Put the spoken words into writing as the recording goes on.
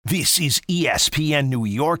This is ESPN New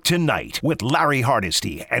York Tonight with Larry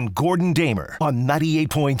Hardesty and Gordon Damer on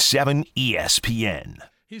 98.7 ESPN.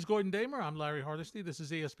 He's Gordon Damer. I'm Larry Hardesty. This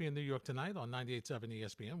is ESPN New York Tonight on 98.7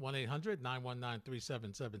 ESPN,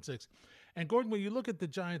 1-800-919-3776. And Gordon, when you look at the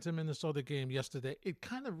Giants and Minnesota game yesterday, it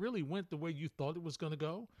kind of really went the way you thought it was going to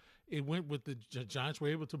go. It went with the Giants were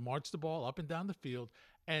able to march the ball up and down the field.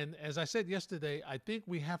 And as I said yesterday, I think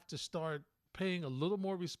we have to start paying a little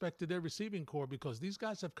more respect to their receiving core because these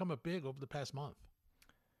guys have come up big over the past month.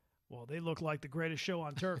 Well, they looked like the greatest show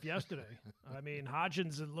on turf yesterday. I mean,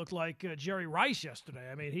 Hodgins looked like Jerry Rice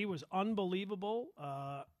yesterday. I mean, he was unbelievable.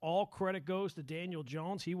 All credit goes to Daniel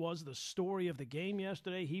Jones. He was the story of the game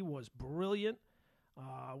yesterday. He was brilliant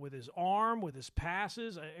with his arm, with his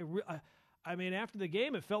passes. I mean, after the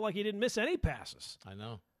game, it felt like he didn't miss any passes. I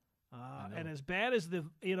know. And as bad as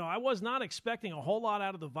I was not expecting a whole lot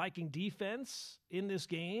out of the Viking defense in this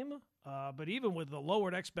game. But even with the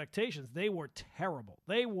lowered expectations, they were terrible.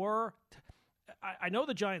 They were. I know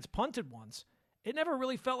the Giants punted once. It never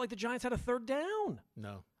really felt like the Giants had a third down.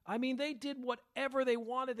 No. I mean, they did whatever they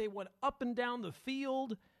wanted. They went up and down the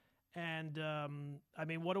field. And, I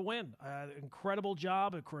mean, what a win. Incredible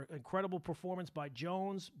job, incredible performance by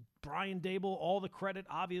Jones. Brian Daboll, all the credit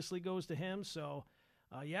obviously goes to him. So,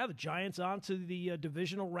 the Giants on to the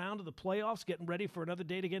divisional round of the playoffs, getting ready for another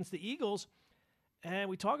date against the Eagles. And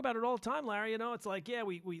we talk about it all the time, Larry. You know, it's like,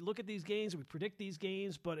 we look at these games, we predict these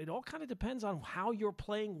games, but it all kind of depends on how you're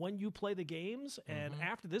playing when you play the games. And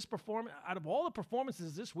after this performance, out of all the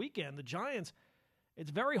performances this weekend, the Giants,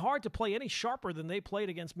 it's very hard to play any sharper than they played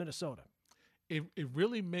against Minnesota. It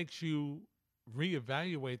really makes you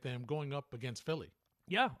reevaluate them going up against Philly.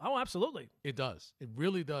 Yeah. Oh, absolutely. It does. It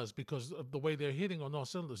really does because of the way they're hitting on all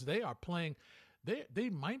cylinders. They are playing. They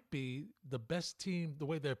might be the best team the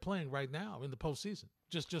way they're playing right now in the postseason.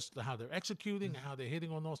 Just how they're executing, how they're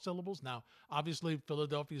hitting on all syllables. Now, obviously,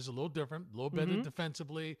 Philadelphia is a little different, a little better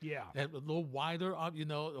defensively. Yeah. A little wider. A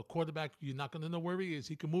quarterback, you're not going to know where he is.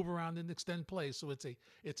 He can move around and extend plays. So it's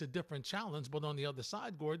a different challenge. But on the other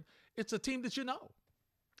side, Gordon, it's a team that you know.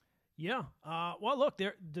 Yeah. Well, look,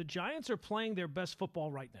 the Giants are playing their best football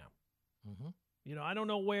right now. Mm-hmm. You know, I don't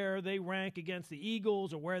know where they rank against the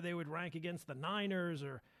Eagles or where they would rank against the Niners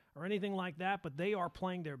or anything like that, but they are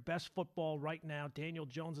playing their best football right now. Daniel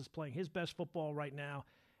Jones is playing his best football right now.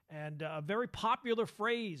 And a very popular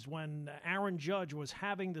phrase when Aaron Judge was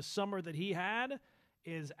having the summer that he had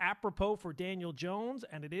is apropos for Daniel Jones,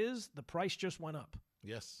 and it is the price just went up.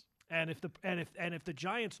 Yes. And if the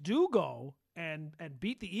Giants do go and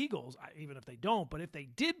beat the Eagles, even if they don't, but if they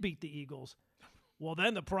did beat the Eagles, well,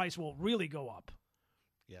 then the price will really go up.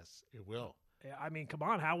 Yes, it will. I mean, come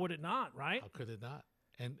on, how would it not, right? How could it not?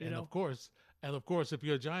 And of course, if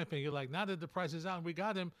you're a Giant fan, you're like, now that the price is out and we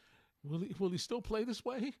got him, will he still play this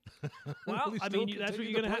way? Well, I mean, that's what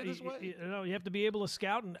you're going to have. You have to be able to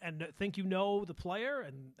scout and think you know the player,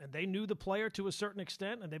 and they knew the player to a certain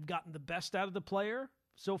extent, and they've gotten the best out of the player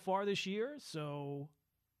so far this year. So,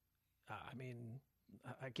 I mean,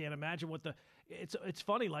 I can't imagine what it's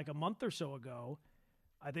funny, like a month or so ago,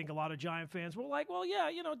 I think a lot of Giant fans were like, well,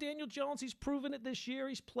 yeah, Daniel Jones, he's proven it this year.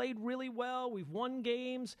 He's played really well. We've won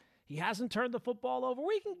games. He hasn't turned the football over.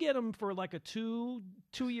 We can get him for like a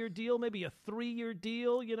two-year deal, maybe a 3-year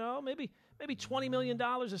deal, maybe $20 million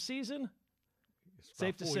a season.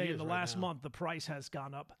 Safe to say in the last month, the price has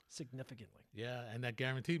gone up significantly. Yeah, and that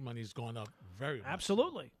guaranteed money's gone up very much.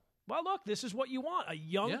 Absolutely. Well, look, this is what you want. A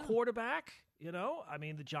young quarterback, I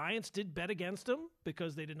mean, the Giants did bet against him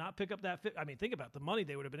because they did not pick up that I mean, think about the money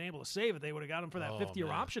they would have been able to save if they would have got him for that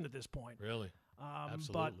 5th-year option at this point. Really?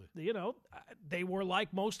 Absolutely. But, they were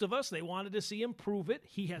like most of us. They wanted to see him prove it.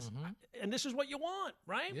 He has, and this is what you want,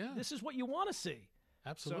 right? Yeah. This is what you want to see.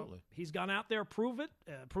 Absolutely. So he's gone out there, proven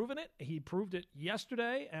it. He proved it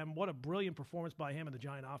yesterday, and what a brilliant performance by him and the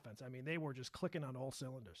Giant offense. I mean, they were just clicking on all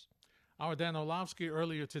cylinders. Our Dan Orlovsky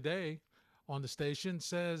earlier today on the station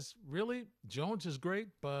says, really, Jones is great,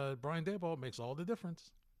 but Brian Daboll makes all the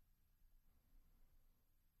difference.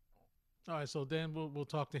 All right, so Dan, we'll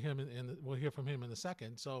talk to him and we'll hear from him in a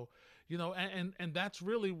second. So, and that's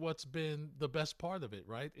really what's been the best part of it,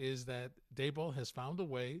 right? Is that Daboll has found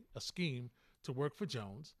a scheme to work for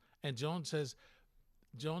Jones, and Jones has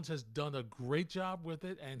done a great job with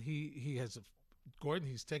it, and he has. Gordon,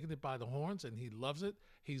 he's taken it by the horns, and he loves it.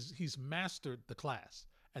 He's mastered the class,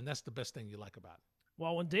 and that's the best thing you like about it.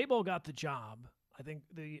 Well, when Daboll got the job, I think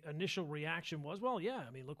the initial reaction was, well, yeah,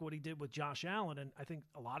 I mean, look what he did with Josh Allen, and I think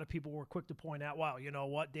a lot of people were quick to point out, wow, you know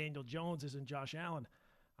what, Daniel Jones isn't Josh Allen.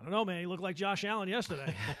 I don't know, man, he looked like Josh Allen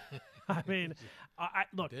yesterday. I mean,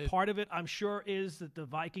 look, part of it, I'm sure, is that the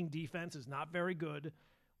Viking defense is not very good.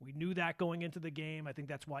 We knew that going into the game. I think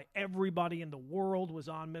that's why everybody in the world was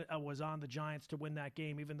on the Giants to win that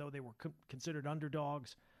game, even though they were considered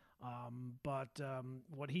underdogs. But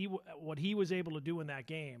what he was able to do in that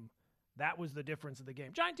game, that was the difference of the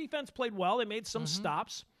game. Giant defense played well. They made some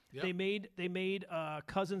stops. Yep. They made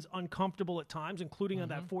Cousins uncomfortable at times, including on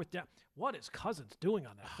that fourth down. What is Cousins doing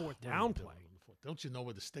on that fourth down play? Don't you know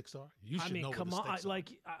where the sticks are? You should know where the sticks are.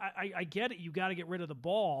 I get it. You got to get rid of the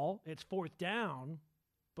ball. It's fourth down.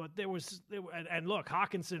 But and look,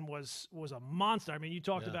 Hawkinson was a monster. I mean, you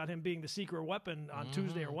talked about him being the secret weapon on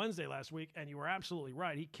Tuesday or Wednesday last week, and you were absolutely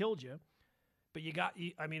right. He killed you. But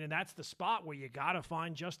and that's the spot where you got to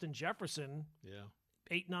find Justin Jefferson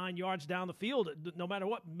 8-9 yards down the field, no matter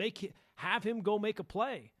what. Have him go make a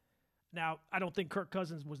play. Now, I don't think Kirk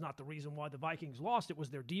Cousins was not the reason why the Vikings lost. It was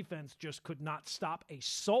their defense just could not stop a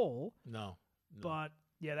soul. No. But,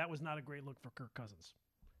 yeah, that was not a great look for Kirk Cousins.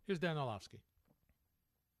 Here's Dan Orlovsky.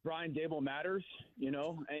 Brian Daboll matters,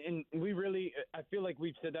 and we really, I feel like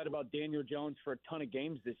we've said that about Daniel Jones for a ton of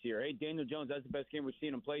games this year. Hey, Daniel Jones, that's the best game we've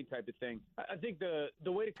seen him play type of thing. I think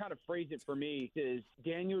the way to kind of phrase it for me is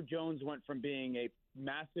Daniel Jones went from being a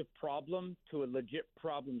massive problem to a legit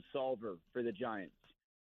problem solver for the Giants.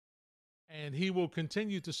 And he will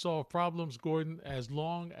continue to solve problems, Gordon, as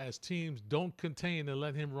long as teams don't contain and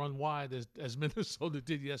let him run wide as Minnesota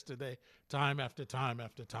did yesterday, time after time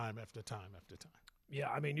after time after time after time. Yeah,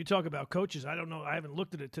 I mean, you talk about coaches. I don't know. I haven't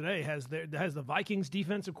looked at it today. Has the Vikings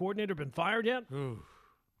defensive coordinator been fired yet? Ooh.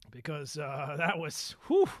 Because that was,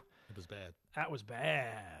 whew. It was bad. That was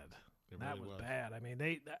bad. That was bad. I mean,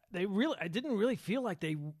 they really. I didn't really feel like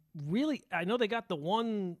they really. I know they got the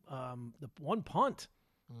one punt,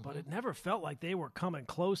 but it never felt like they were coming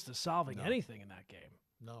close to solving anything in that game.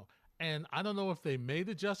 No. And I don't know if they made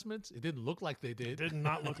adjustments. It didn't look like they did. It did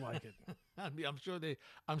not look like it. I mean, I'm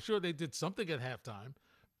sure they did something at halftime,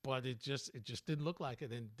 but it just didn't look like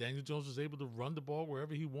it. And Daniel Jones was able to run the ball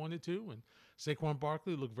wherever he wanted to, and Saquon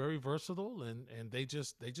Barkley looked very versatile, and they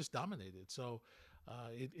just dominated. So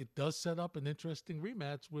it does set up an interesting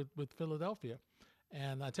rematch with Philadelphia.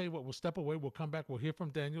 And I tell you what, we'll step away. We'll come back. We'll hear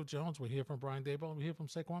from Daniel Jones. We'll hear from Brian Daboll. And we'll hear from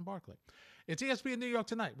Saquon Barkley. It's ESPN New York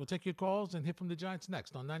Tonight. We'll take your calls and hear from the Giants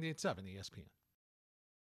next on 98.7 ESPN.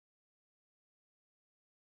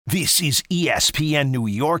 This is ESPN New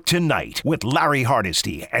York Tonight with Larry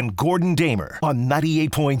Hardesty and Gordon Damer on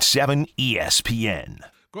 98.7 ESPN.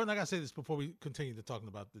 Gordon, I got to say this before we continue to talking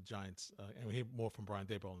about the Giants, and we'll hear more from Brian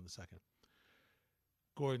Daboll in a second.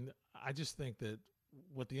 Gordon, I just think that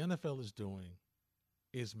what the NFL is doing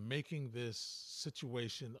is making this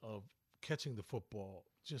situation of catching the football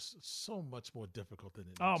just so much more difficult than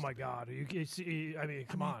it is. Oh, my God.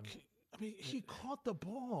 Come on. I mean, he caught the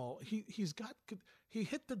ball. He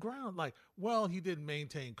hit the ground he didn't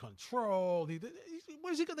maintain control.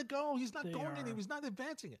 Where's he going to go? He's not going anywhere. He's not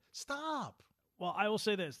advancing it. Stop. Well, I will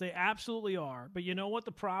say this. They absolutely are. But you know what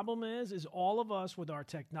the problem is all of us with our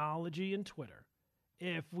technology and Twitter.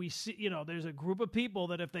 If we see, there's a group of people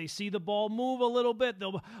that if they see the ball move a little bit,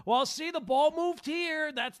 see the ball moved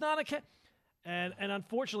here. That's not a And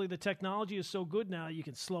unfortunately, the technology is so good now, you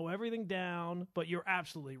can slow everything down. But you're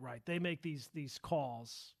absolutely right. They make these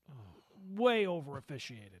calls way over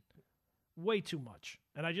officiated, way too much.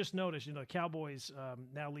 And I just noticed, the Cowboys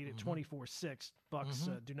now lead at 24-6. Bucks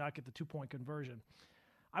do not get the 2-point conversion.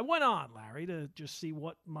 I went on, Larry, to just see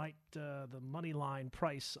what might the money line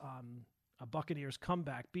price on a Buccaneers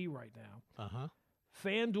comeback be right now.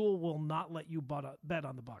 FanDuel will not let you bet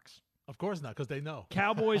on the Bucks. Of course not, because they know.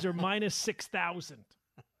 Cowboys are minus 6,000.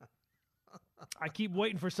 I keep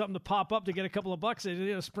waiting for something to pop up to get a couple of bucks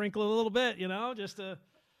and sprinkle a little bit, just to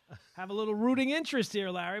have a little rooting interest here,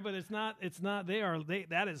 Larry. But it's not.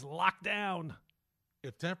 That is locked down.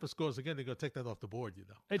 If Tampa scores again, they're going to take that off the board,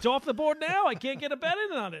 It's off the board now. I can't get a bet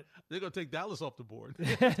in on it. They're going to take Dallas off the board.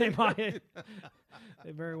 They might.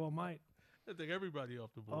 They very well might. They take everybody off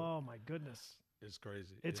the board. Oh, my goodness. It's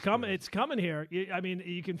crazy. It's coming. Crazy. It's coming here.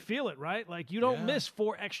 You can feel it, right? Like you don't miss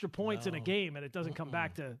 4 extra points in a game, and it doesn't come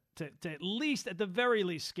back to at least, at the very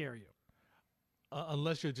least, scare you.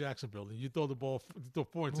 Unless you're Jacksonville, and you throw the ball, the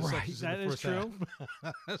 4 interceptions in the first true.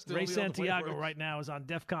 Half. Ray Santiago right now is on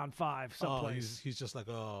DEFCON 5 someplace. He's just like,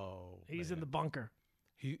 he's in the bunker.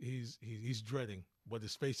 He's dreading what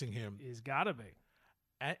is facing him. He's got to be.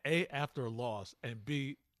 A, after a loss, and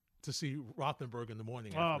B, to see Rothenberg in the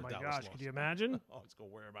morning. Oh, my gosh. Could you imagine? It's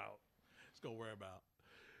going to wear him out.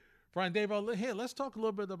 Brian Daboll, here, let's talk a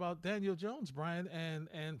little bit about Daniel Jones, Brian.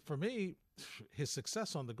 And for me, his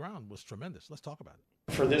success on the ground was tremendous. Let's talk about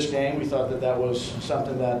it. For this game, we thought that was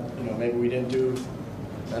something that, maybe we didn't do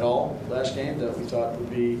at all last game that we thought would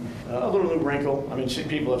be a little new wrinkle. I mean,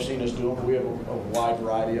 people have seen us do them, but we have a wide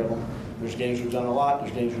variety of them. There's games we've done a lot.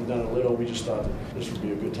 There's games we've done a little. We just thought that this would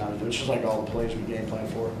be a good time to do it. It's just like all the plays we game plan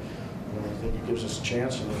for. I think it gives us a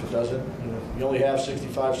chance, and if it doesn't, you only have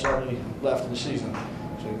 65, 70 left in the season,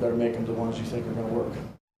 so you better make them the ones you think are going to work.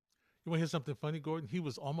 You want to hear something funny, Gordon? He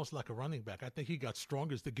was almost like a running back. I think he got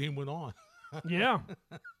stronger as the game went on. Yeah,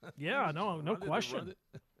 no question.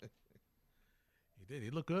 He did. He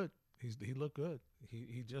looked good. He looked good.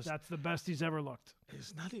 He just. That's the best he's ever looked.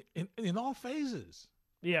 It's not in all phases.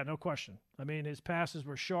 Yeah, no question. I mean, his passes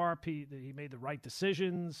were sharp. He made the right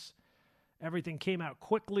decisions. Everything came out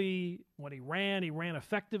quickly. When he ran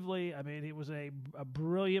effectively. I mean, it was a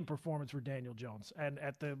brilliant performance for Daniel Jones, and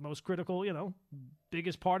at the most critical,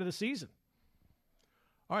 biggest part of the season.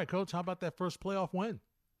 All right, Coach, how about that first playoff win?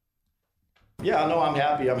 Yeah, no, I'm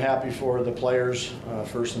happy. I'm happy for the players,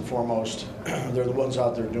 first and foremost. They're the ones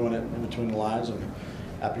out there doing it in between the lines. I'm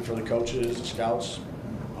happy for the coaches, the scouts,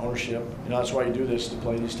 ownership. That's why you do this, to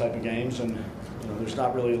play these type of games. And there's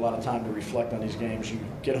not really a lot of time to reflect on these games. You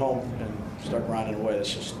get home and start grinding away.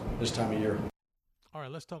 That's just this time of year. All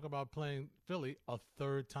right, let's talk about playing Philly a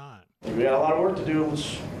third time. We got a lot of work to do.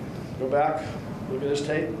 Let's go back, look at this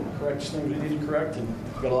tape, correct things we need to correct, and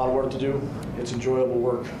we've got a lot of work to do. It's enjoyable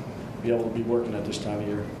work. Be able to be working at this time of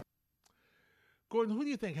year. Gordon, who do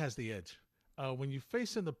you think has the edge when you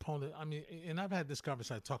face an opponent? I mean, and I've had this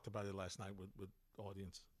conversation. I talked about it last night with the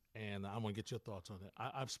audience, and I want to get your thoughts on it.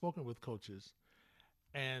 I've spoken with coaches,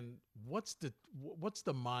 and what's the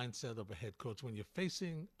mindset of a head coach when you're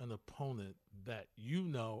facing an opponent that you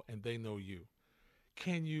know and they know you?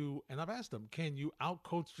 Can you, and I've asked them, can you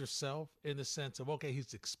outcoach yourself in the sense of, okay,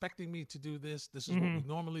 he's expecting me to do this. This is what we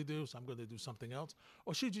normally do, so I'm going to do something else.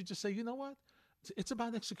 Or should you just say, you know what? It's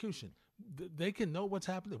about execution. They can know what's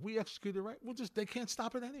happening. If we execute it right, they can't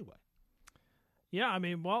stop it anyway. Yeah, I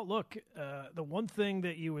mean, well, look, the one thing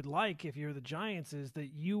that you would like if you're the Giants is that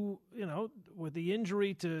with the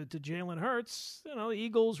injury to Jalen Hurts, the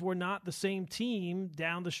Eagles were not the same team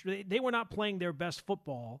down the street. They were not playing their best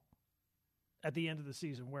football at the end of the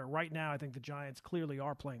season, where right now I think the Giants clearly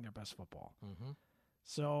are playing their best football. Mm-hmm.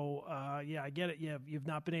 So, I get it. Yeah, you've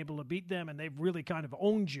not been able to beat them, and they've really kind of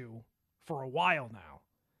owned you for a while now,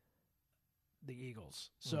 the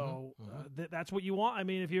Eagles. So that's what you want. I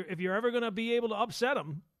mean, if you're ever going to be able to upset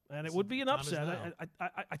them, and it would be an upset,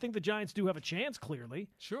 I think the Giants do have a chance, clearly.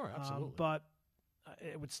 Sure, absolutely. But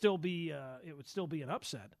it would still be an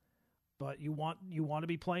upset. But you want to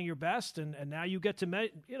be playing your best, and now you get to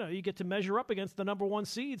measure up against the number one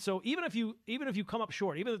seed. So even if you come up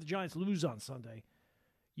short, even if the Giants lose on Sunday,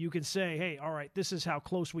 you can say, hey, all right, this is how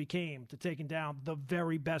close we came to taking down the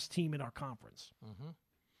very best team in our conference. Mm-hmm.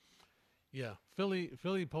 Yeah,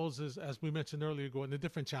 Philly poses, as we mentioned earlier, Gordon, a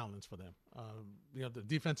different challenge for them. The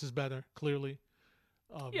defense is better, clearly.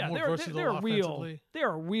 They're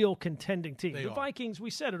a real contending team. The Vikings,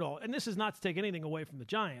 we said it all, and this is not to take anything away from the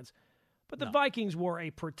Giants. But the Vikings were a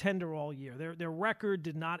pretender all year. Their record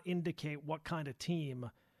did not indicate what kind of team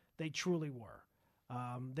they truly were.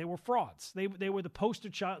 They were frauds. They were the poster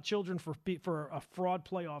children for a fraud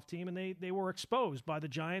playoff team, and they were exposed by the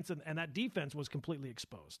Giants, and that defense was completely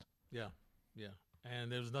exposed. Yeah. And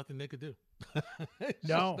there was nothing they could do.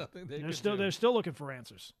 They're still looking for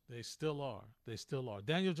answers. They still are.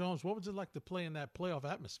 Daniel Jones, what was it like to play in that playoff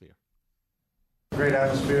atmosphere? Great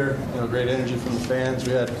atmosphere, great energy from the fans.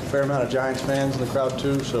 We had a fair amount of Giants fans in the crowd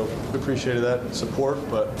too, so we appreciated that support.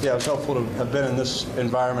 But yeah, it was helpful to have been in this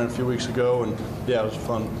environment a few weeks ago, and yeah, it was a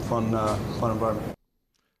fun environment.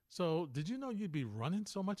 So, did you know you'd be running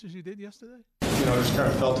so much as you did yesterday? Just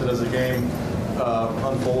kind of felt it as the game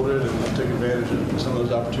unfolded and took advantage of some of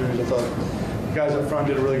those opportunities. I thought the guys up front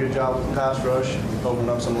did a really good job with the pass rush, opening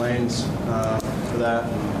up some lanes for that,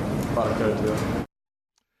 and a lot of credit to them.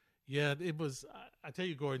 Yeah, it was. I tell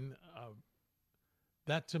you, Gordon,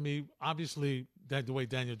 that to me, obviously, the way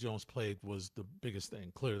Daniel Jones played was the biggest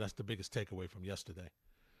thing. Clear, that's the biggest takeaway from yesterday.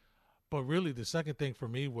 But really, the second thing for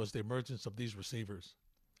me was the emergence of these receivers,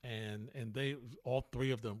 and they, all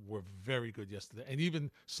three of them, were very good yesterday. And even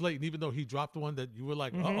Slayton, even though he dropped one that you were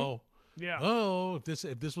like, if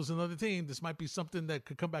this was another team, this might be something that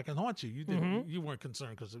could come back and haunt you. You weren't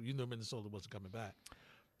concerned because you knew Minnesota wasn't coming back,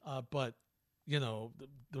 but.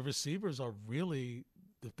 The receivers are really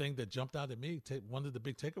the thing that jumped out at me. One of the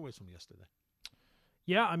big takeaways from yesterday.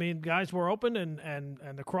 Yeah, I mean, guys were open, and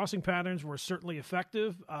the crossing patterns were certainly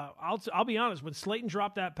effective. I'll be honest. When Slayton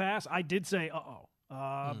dropped that pass, I did say, "Uh-oh."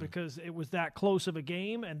 because it was that close of a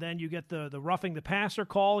game, and then you get the roughing the passer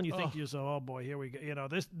call, and you think to yourself, oh boy, here we go. You know,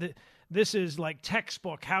 this is like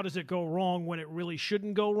textbook. How does it go wrong when it really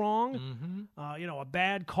shouldn't go wrong? You know, a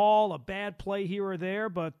bad call, a bad play here or there,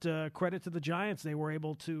 but credit to the Giants, they were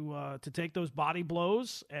able to take those body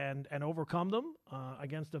blows and overcome them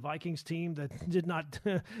against a Vikings team that did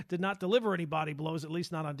not deliver any body blows, at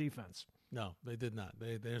least not on defense. No, they did not.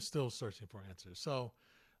 They're still searching for answers. So.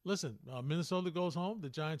 Listen, Minnesota goes home, the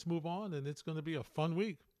Giants move on, and it's going to be a fun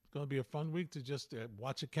week. It's going to be a fun week to just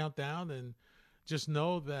watch it count down and just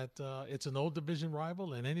know that it's an old division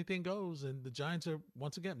rival and anything goes. And the Giants are,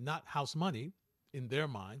 once again, not house money in their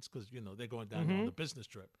minds because, you know, they're going down on the business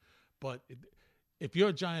trip. But if you're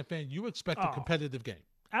a Giant fan, you expect a competitive game.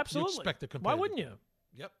 Absolutely. You expect a competitive Why wouldn't you?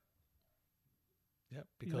 Yep.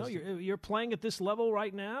 Because you know, you're playing at this level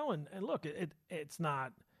right now, and look, it's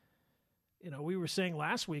not – you know, we were saying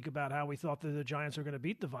last week about how we thought that the Giants are going to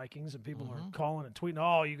beat the Vikings, and people are calling and tweeting,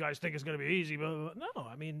 oh, you guys think it's going to be easy. But no,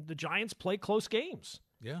 I mean, the Giants play close games.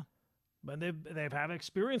 Yeah. But they've had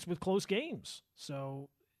experience with close games. So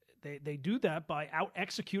they do that by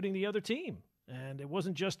out-executing the other team. And it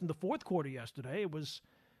wasn't just in the fourth quarter yesterday. It was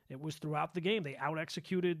throughout the game. They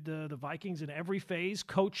out-executed the Vikings in every phase,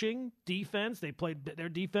 coaching, defense. Their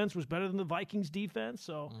defense was better than the Vikings' defense.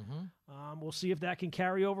 So we'll see if that can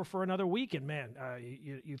carry over for another week. And, man,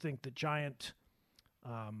 you think the Giant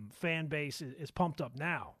fan base is pumped up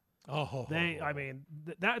now.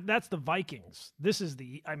 That's the Vikings. This is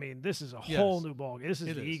a whole new ballgame. This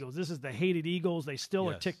is the Eagles. This is the hated Eagles. They still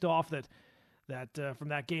are ticked off that from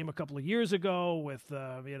that game a couple of years ago with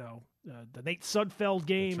the Nate Sudfeld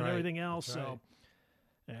game and everything else. So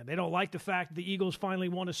and they don't like the fact that the Eagles finally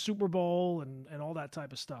won a Super Bowl and all that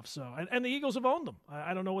type of stuff. So and the Eagles have owned them.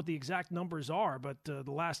 I don't know what the exact numbers are, but the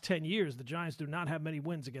last 10 years the Giants do not have many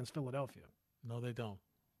wins against Philadelphia. No, they don't.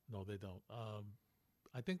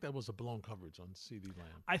 I think that was a blown coverage on CeeDee Lamb.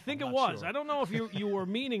 I think it was. Sure. I don't know if you were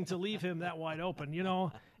meaning to leave him that wide open, you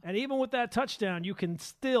know. And even with that touchdown, you can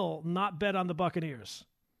still not bet on the Buccaneers.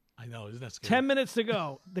 I know, isn't that scary? 10 minutes to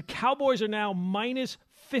go. The Cowboys are now minus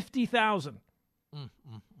 50,000.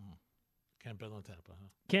 Can't bet on Tampa, huh?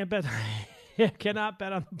 Can't bet. Cannot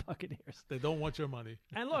bet on the Buccaneers. They don't want your money.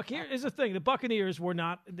 And look, here's the thing: the Buccaneers were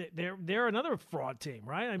not. They're another fraud team,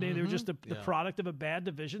 right? I mean, they're just the product of a bad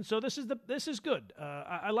division. So this is good.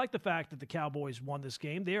 I like the fact that the Cowboys won this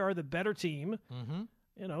game. They are the better team.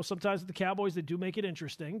 You know, sometimes the Cowboys they do make it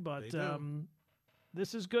interesting, but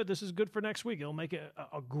this is good. This is good for next week. It'll make it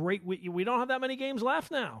a great week. We don't have that many games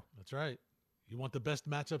left now. That's right. You want the best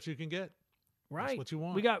matchups you can get. Right. That's what you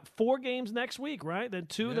want. We got 4 games next week, right? Then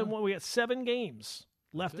 2, then 1. We got 7 games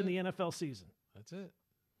left in the NFL season. That's it.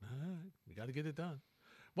 All right. We got to get it done.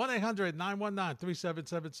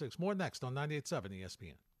 1-800-919-3776. More next on 98.7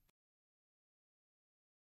 ESPN.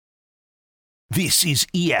 This is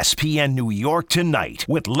ESPN New York Tonight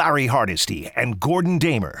with Larry Hardesty and Gordon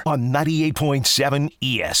Damer on 98.7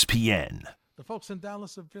 ESPN. The folks in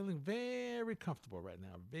Dallas are feeling very comfortable right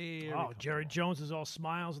now. Very comfortable. Jerry Jones is all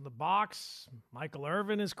smiles in the box. Michael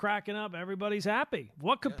Irvin is cracking up. Everybody's happy.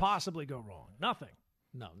 What could possibly go wrong? Nothing.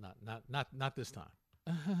 No, not this time.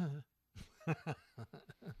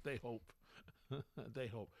 They hope. They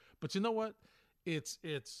hope. But you know what? It's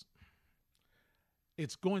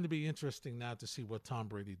going to be interesting now to see what Tom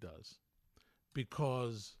Brady does.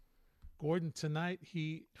 Because Gordon tonight,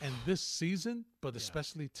 and this season, but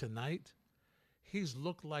especially tonight, he's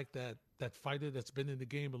looked like that fighter that's been in the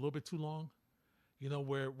game a little bit too long, you know,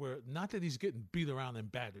 where not that he's getting beat around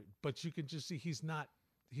and battered, but you can just see he's not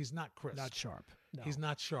crisp. Not sharp. No. He's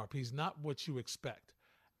not sharp. He's not what you expect.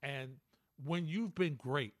 And when you've been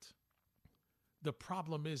great, the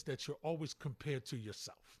problem is that you're always compared to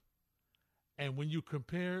yourself. And when you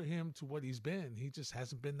compare him to what he's been, he just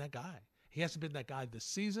hasn't been that guy. He hasn't been that guy this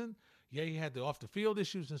season. Yeah, he had the off-the-field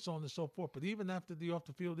issues and so on and so forth. But even after the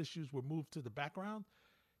off-the-field issues were moved to the background,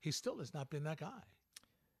 he still has not been that guy.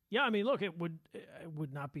 Yeah, I mean, look, it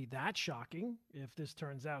would not be that shocking if this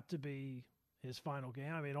turns out to be his final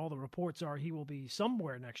game. I mean, all the reports are he will be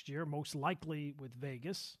somewhere next year, most likely with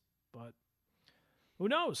Vegas. But who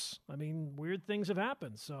knows? I mean, weird things have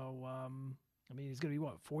happened. So, I mean, he's going to be,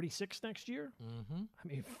 46 next year? Mm-hmm. I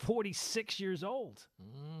mean, 46 years old.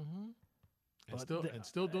 Mm-hmm. And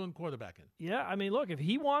still doing quarterbacking. Yeah, I mean, look, if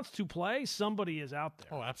he wants to play, somebody is out there.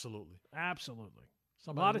 Oh, absolutely. Absolutely.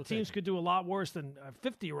 Somebody a lot of teams could do a lot worse than a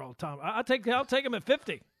 50-year-old Tom. I'll take him at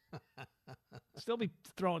 50. Still be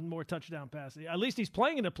throwing more touchdown passes. At least he's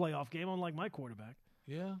playing in a playoff game, unlike my quarterback.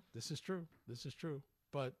 Yeah, this is true.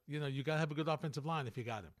 But, you got to have a good offensive line if you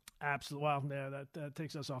got him. Absolutely. Well, yeah, that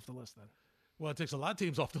takes us off the list then. Well, it takes a lot of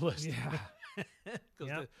teams off the list. Yeah.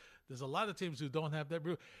 Because there's a lot of teams who don't have that.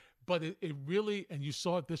 But it really, and you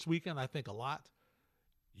saw it this weekend, I think, a lot.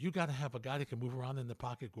 You got to have a guy that can move around in the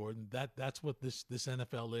pocket, Gordon. That's what this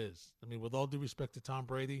NFL is. I mean, with all due respect to Tom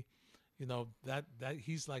Brady, that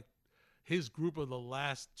he's like his group of the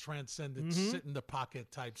last transcendent sit in the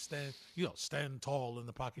pocket type, stand tall in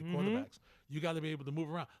the pocket quarterbacks. You got to be able to move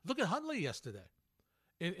around. Look at Hundley yesterday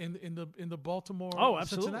in the Baltimore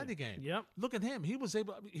Cincinnati game. Yep. Look at him. He was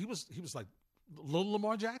like little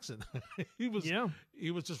Lamar Jackson. he was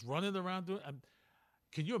just running around doing.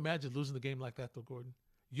 Can you imagine losing the game like that, though, Gordon?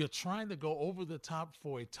 You're trying to go over the top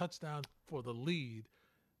for a touchdown for the lead.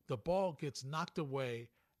 The ball gets knocked away,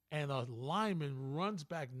 and a lineman runs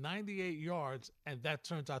back 98 yards, and that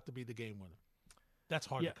turns out to be the game winner. That's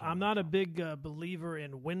hard to come I'm not a big believer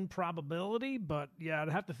in win probability, but, I'd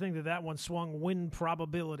have to think that one swung win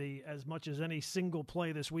probability as much as any single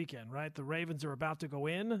play this weekend, right? The Ravens are about to go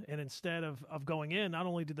in, and instead of going in, not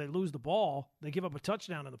only did they lose the ball, they give up a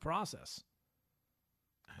touchdown in the process.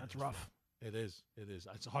 That's rough. It is.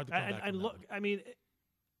 It's hard to come back. And look, I mean,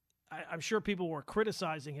 I'm sure people were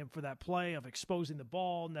criticizing him for that play of exposing the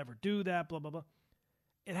ball, never do that, blah, blah, blah.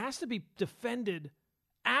 It has to be defended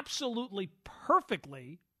absolutely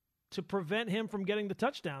perfectly to prevent him from getting the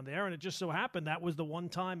touchdown there. And it just so happened that was the one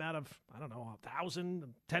time out of, 1,000,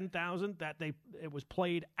 10,000 that it was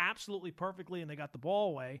played absolutely perfectly and they got the ball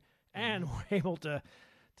away and were able to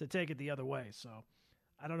take it the other way. So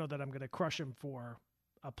I don't know that I'm going to crush him for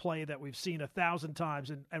a play that we've seen 1,000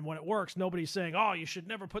 times. And when it works, nobody's saying, oh, you should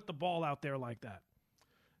never put the ball out there like that.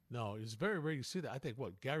 No, it's very rare you see that. I think,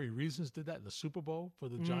 Gary Reasons did that in the Super Bowl for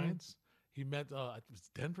the Giants. He met it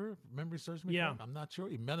was Denver, memory serves me correct. I'm not sure.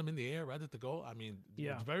 He met him in the air right at the goal. I mean,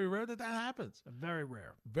 it's very rare that happens. Very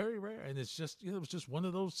rare. Very rare. And it's just, it was just one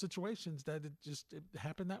of those situations that it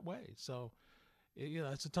happened that way. So,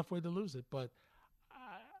 it's a tough way to lose it. But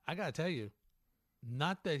I got to tell you,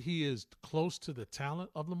 not that he is close to the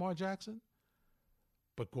talent of Lamar Jackson,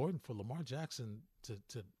 but Gordon, for Lamar Jackson to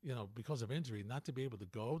because of injury, not to be able to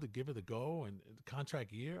give it a go and the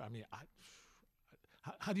contract year, I mean,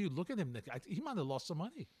 how do you look at him, Nick? He might have lost some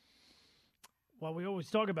money. Well, we always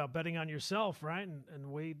talk about betting on yourself, right? And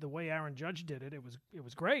the way Aaron Judge did it, it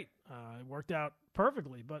was great. It worked out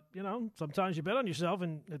perfectly. But, sometimes you bet on yourself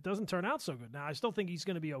and it doesn't turn out so good. Now, I still think he's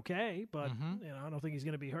going to be okay, but, I don't think he's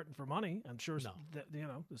going to be hurting for money. I'm sure,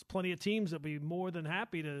 there's plenty of teams that would be more than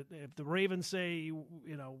happy to, if the Ravens say,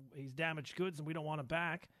 he's damaged goods and we don't want him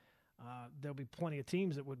back, there'll be plenty of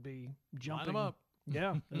teams that would be jumping. Line him up.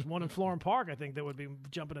 Yeah, there's one in Florham Park, I think, that would be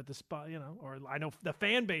jumping at the spot, or I know the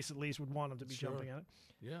fan base at least would want him to be jumping at it.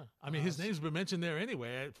 Yeah, I mean, his name's been mentioned there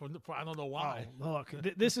anyway. For I don't know why. Oh, look,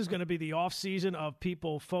 this is going to be the off season of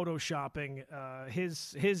people photoshopping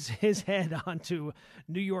his head onto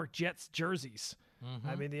New York Jets jerseys.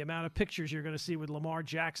 I mean, the amount of pictures you're going to see with Lamar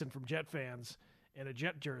Jackson from Jet fans in a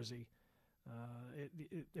Jet jersey.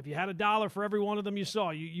 If you had $1 for every one of them you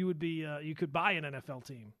saw, you would be you could buy an NFL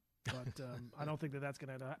team. But I don't think that's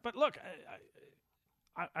going to happen. But look,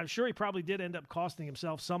 I'm sure he probably did end up costing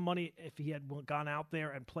himself some money if he had gone out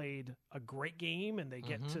there and played a great game and they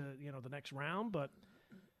get to the next round. But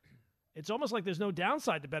it's almost like there's no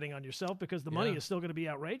downside to betting on yourself because the money is still going to be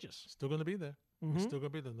outrageous. Still going to be there. It's still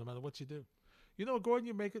going to be there no matter what you do. You know, Gordon,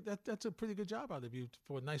 you make it. That's a pretty good job out of you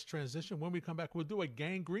for a nice transition. When we come back, we'll do a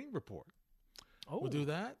gangrene report. Oh. We'll do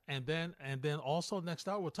that, and then also next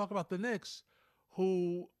hour we'll talk about the Knicks,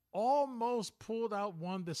 who almost pulled out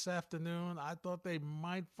one this afternoon. I thought they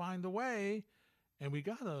might find a way, and we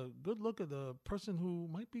got a good look at the person who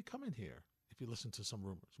might be coming here if you listen to some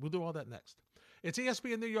rumors. We'll do all that next. It's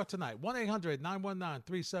ESPN New York Tonight,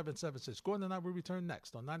 1-800-919-3776. Gordon and I will return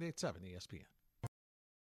next on 98.7 ESPN.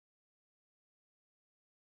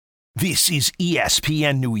 This is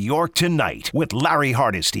ESPN New York Tonight with Larry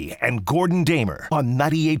Hardesty and Gordon Damer on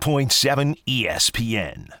 98.7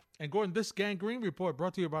 ESPN. And Gordon, this gangrene report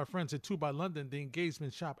brought to you by our friends at 2 by London, the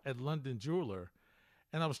engagement shop at London Jeweler.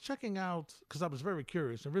 And I was checking out, because I was very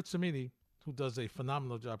curious, and Rich Cimini, who does a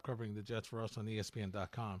phenomenal job covering the Jets for us on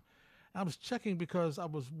ESPN.com, I was checking because I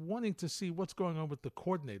was wanting to see what's going on with the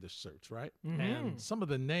coordinator search, right? And some of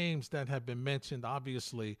the names that have been mentioned,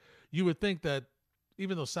 obviously, you would think that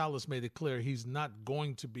even though Salas made it clear he's not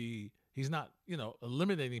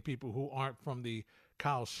eliminating people who aren't from the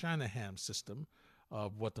Kyle Shanahan system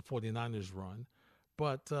of what the 49ers run.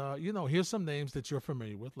 But, here's some names that you're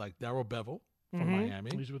familiar with, like Darrell Bevel from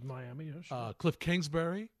Miami. He's with Miami, yeah, sure. Cliff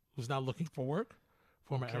Kingsbury, who's now looking for work,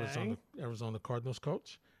 former Arizona Cardinals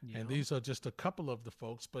coach. Yeah. And these are just a couple of the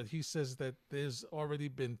folks, but he says that there's already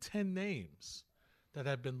been 10 names that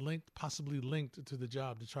have been possibly linked to the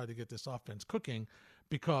job to try to get this offense cooking,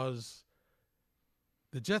 because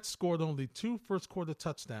the Jets scored only 2 first-quarter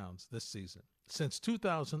touchdowns this season. Since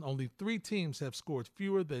 2000, only 3 teams have scored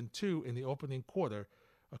fewer than 2 in the opening quarter,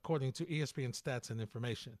 according to ESPN stats and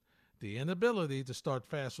information. The inability to start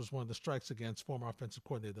fast was one of the strikes against former offensive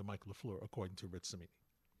coordinator Mike LaFleur, according to Rich Cimini.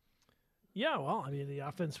 Yeah, well, I mean, the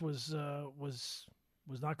offense was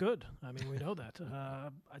not good. I mean, we know that.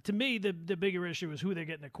 To me, the bigger issue is who they're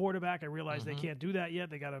getting a quarterback. I realize they can't do that yet.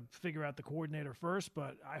 They got to figure out the coordinator first,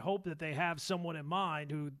 but I hope that they have someone in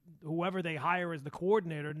mind whoever they hire as the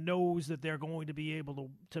coordinator knows that they're going to be able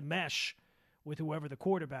to mesh with whoever the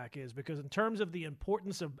quarterback is, because in terms of the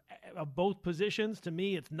importance of both positions, to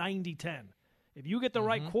me, it's 90-10. If you get the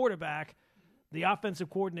right quarterback, the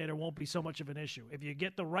offensive coordinator won't be so much of an issue. If you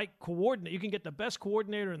get the right coordinator, you can get the best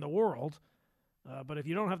coordinator in the world, but if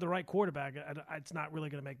you don't have the right quarterback, it's not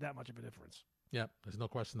really going to make that much of a difference. Yep, there's no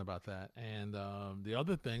question about that. And the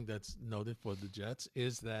other thing that's noted for the Jets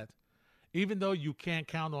is that even though you can't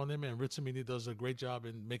count on them, and Rich Cimini does a great job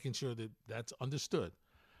in making sure that that's understood,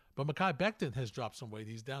 but Mekhi Becton has dropped some weight.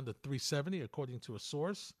 He's down to 370, according to a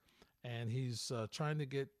source, and he's trying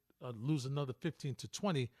to lose another 15 to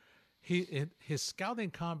 20. His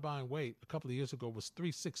scouting combine weight a couple of years ago was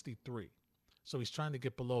 363. So he's trying to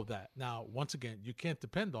get below that. Now, once again, you can't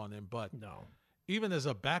depend on him, but no. Even as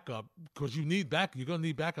a backup, because you're going to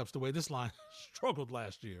need backups the way this line struggled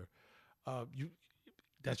last year.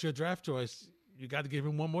 That's your draft choice. You got to give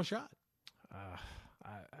him one more shot.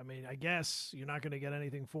 I mean, I guess you're not going to get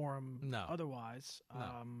anything for him otherwise. No.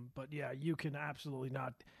 But, yeah, you can absolutely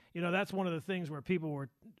not. You know, that's one of the things where people were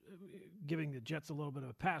giving the Jets a little bit of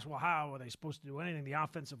a pass. Well, how are they supposed to do anything? The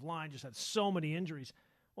offensive line just had so many injuries.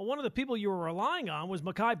 Well, one of the people you were relying on was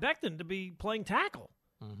Mekhi Becton to be playing tackle.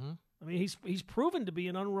 Mm-hmm. I mean, he's proven to be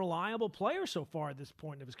an unreliable player so far at this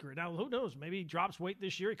point of his career. Now, who knows? Maybe he drops weight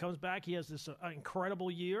this year. He comes back. He has this incredible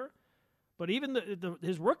year. But even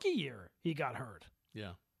his rookie year, he got hurt.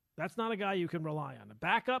 Yeah. That's not a guy you can rely on. A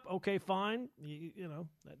backup, okay, fine. You know,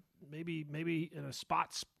 maybe in a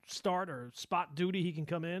spot start or spot duty he can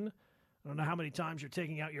come in. I don't know how many times you're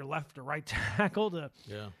taking out your left or right tackle to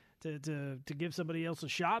give somebody else a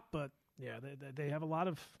shot, but yeah, they have a lot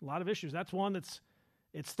of issues. That's one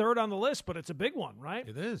it's third on the list, but it's a big one, right?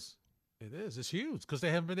 It is. It's huge because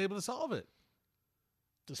they haven't been able to solve it.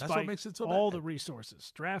 Despite that's what makes it so all bad. The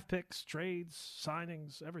resources, draft picks, trades,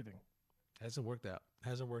 signings, everything. Hasn't worked out.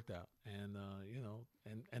 And,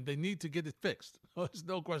 and they need to get it fixed. There's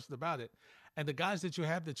no question about it. And the guys that you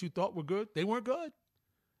have that you thought were good, they weren't good.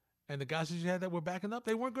 And the guys that you had that were backing up,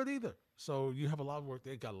 they weren't good either. So you have a lot of work.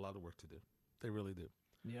 They got a lot of work to do. They really do.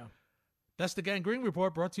 Yeah. That's the Gang Green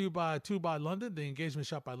Report, brought to you by 2 by London, the engagement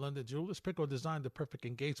shop by London Jewelers. Pick or design the perfect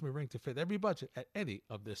engagement ring to fit every budget at any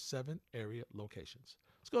of their 7 area locations.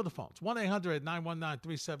 Let's go to the phones.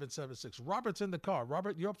 1-800-919-3776. Robert's in the car.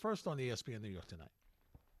 Robert, you're up first on ESPN New York tonight.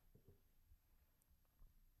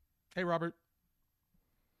 Hey, Robert.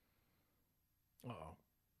 Uh-oh.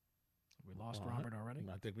 We lost Robert already?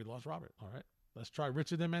 I think we lost Robert. All right. Let's try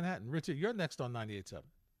Richard in Manhattan. Richard, you're next on 98.7.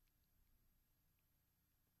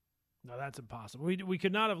 No, that's impossible. We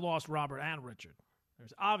could not have lost Robert and Richard.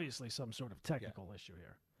 There's obviously some sort of technical issue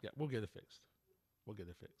here. Yeah, we'll get it fixed.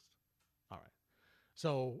 All right.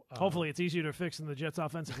 So hopefully it's easier to fix than the Jets'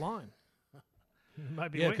 offensive line. You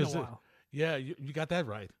might be waiting a while. You got that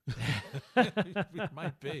right.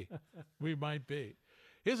 We might be.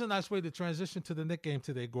 Here's a nice way to transition to the Knicks game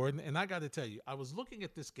today, Gordon. And I got to tell you, I was looking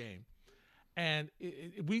at this game, and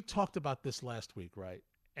we talked about this last week, right?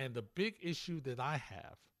 And the big issue that I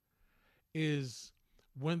have is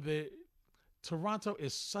when Toronto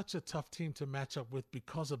is such a tough team to match up with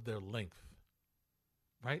because of their length,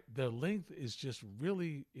 right? Their length is just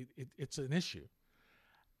really, it's an issue.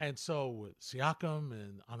 And so with Siakam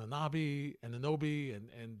and Anunoby and Anunoby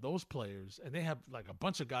and those players, and they have like a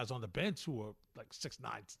bunch of guys on the bench who are like 6'9",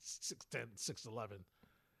 6'10", 6'11",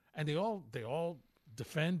 and they all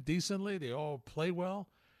defend decently. They all play well.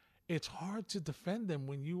 It's hard to defend them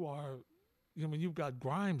when you are, when you've got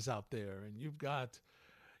Grimes out there and you've got,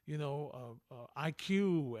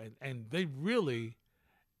 IQ and they really,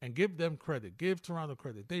 and give them credit, give Toronto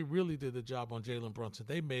credit. They really did a job on Jalen Brunson.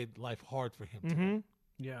 They made life hard for him. Mm-hmm.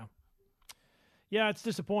 Yeah. Yeah, it's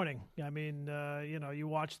disappointing. I mean, you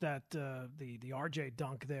watch that the RJ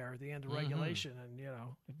dunk there at the end of regulation, and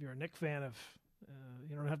if you're a Knicks fan,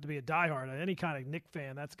 you don't have to be a diehard. Any kind of Knicks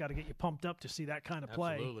fan, that's got to get you pumped up to see that kind of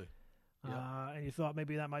play. Absolutely. Yeah. And you thought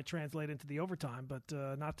maybe that might translate into the overtime, but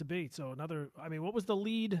not to be. So what was the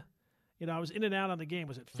lead? I was in and out on the game.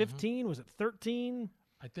 Was it 15? Was it 13?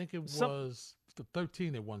 I think it was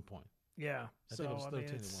 13 at one point. Yeah. I think it was 13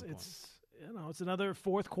 at one point. It's another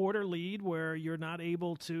fourth quarter lead where you're not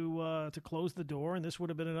able to close the door, and this would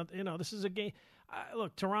have been another. This is a game.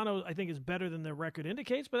 Look, Toronto, I think, is better than their record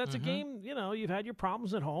indicates, but that's a game. You've had your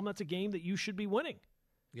problems at home. That's a game that you should be winning.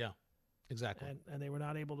 Yeah, exactly. And they were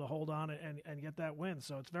not able to hold on and get that win,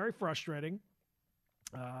 so it's very frustrating.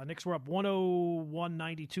 Knicks were up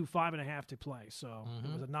 101-92, 5.5 to play, so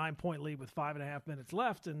it was a 9-point lead with 5.5 minutes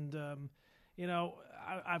left, and.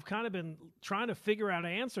 I've kind of been trying to figure out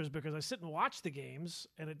answers because I sit and watch the games,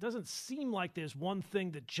 and it doesn't seem like there's one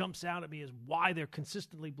thing that jumps out at me as why they're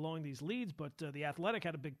consistently blowing these leads. But The Athletic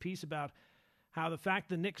had a big piece about how the fact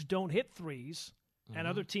the Knicks don't hit threes and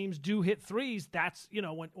other teams do hit threes, that's,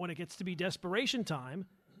 when it gets to be desperation time,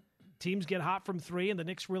 teams get hot from three, and the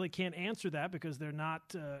Knicks really can't answer that because they're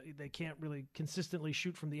not they can't really consistently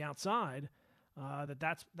shoot from the outside.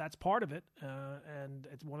 That's part of it, and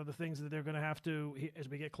it's one of the things that they're going to have to, as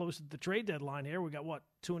we get close to the trade deadline here. We got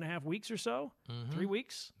 2.5 weeks or so, 3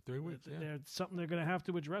 weeks. 3 weeks. Yeah. It's something they're going to have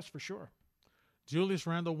to address for sure. Julius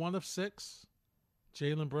Randle 1 of 6,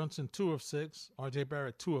 Jalen Brunson 2 of 6, R.J.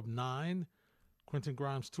 Barrett 2 of 9, Quentin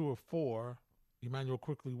Grimes 2 of 4, Emmanuel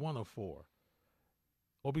Quickly 1 of 4,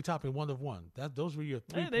 Obi Toppin 1 of 1. Those were your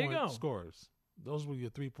 3-point scorers. Those were your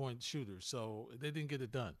 3-point shooters. So they didn't get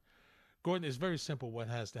it done. Gordon, it's very simple what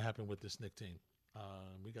has to happen with this Knicks team.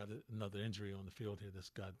 We got another injury on the field here that's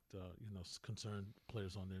got, concerned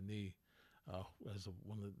players on their knee. As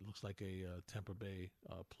one that looks like a Tampa Bay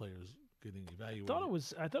players getting evaluated.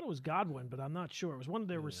 I thought it was Godwin, but I'm not sure. It was one of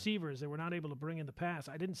their receivers. They were not able to bring in the pass.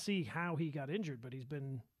 I didn't see how he got injured, but he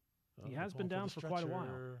has been down for quite a while.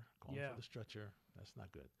 Going for the stretcher. That's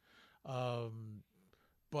not good.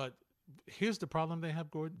 But here's the problem they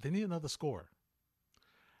have, Gordon. They need another scorer.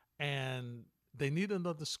 And they need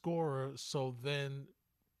another scorer, so then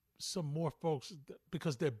some more folks,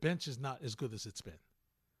 because their bench is not as good as it's been.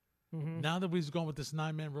 Now that we've gone with this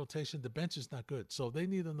 9-man rotation, the bench is not good. So they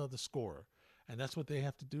need another scorer, and that's what they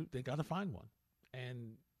have to do. They got to find one.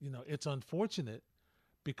 And, it's unfortunate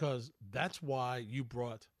because that's why you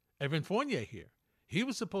brought Evan Fournier here. He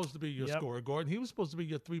was supposed to be your scorer, Gordon. He was supposed to be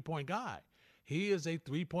your 3-point guy. He is a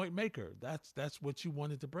 3-point maker. That's what you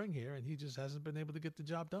wanted to bring here, and he just hasn't been able to get the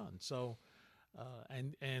job done. So,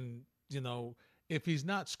 if he's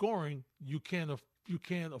not scoring, you can't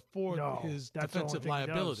afford his defensive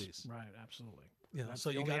liabilities. Right, absolutely.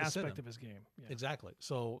 So you got to sit him. Aspect of his game. Yeah. Exactly.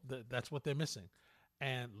 So that's what they're missing,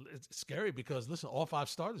 and it's scary because listen, all 5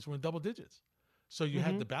 starters were in double digits. So you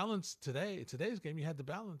had the balance today. Today's game, you had the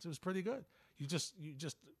balance. It was pretty good. You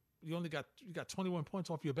only got 21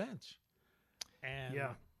 points off your bench. And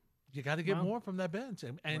you got to get more from that bench.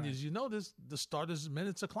 And as you notice, the starters'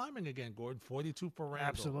 minutes are climbing again, Gordon. 42 for Randle.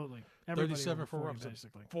 Absolutely. 37 for Robinson.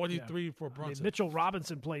 43 for Brunson. Mitchell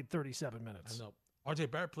Robinson played 37 minutes. I know. R.J.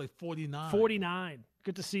 Barrett played 49. 49.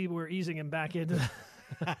 Good to see we're easing him back into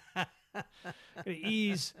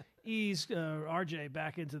ease R.J.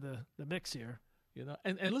 back into the mix here.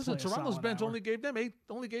 And listen, Toronto's bench only gave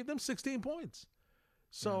them 16 points.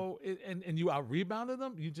 So and you out rebounded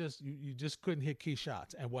them. You just couldn't hit key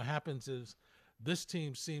shots. And what happens is this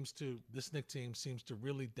Knicks team seems to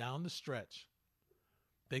really down the stretch.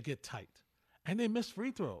 They get tight, and they miss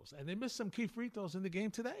free throws, and they missed some key free throws in the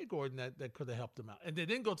game today, Gordon. That could have helped them out. And they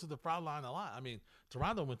didn't go to the foul line a lot. I mean,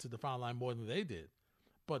 Toronto went to the foul line more than they did,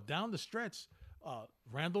 but down the stretch,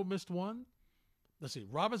 Randle missed one. Let's see,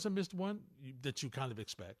 Robinson missed one that you kind of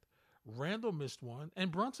expect. Randle missed one,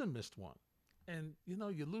 and Brunson missed one. And you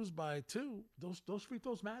lose by 2. Those free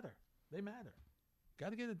throws matter. They matter.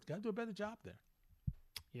 Got to do a better job there.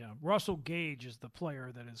 Yeah, Russell Gage is the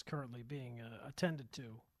player that is currently being attended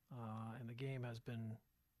to, and the game has been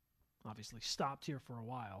obviously stopped here for a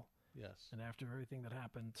while. Yes. And after everything that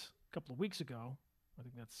happened a couple of weeks ago, I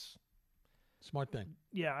think that's smart thing.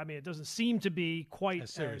 Yeah, I mean, it doesn't seem to be quite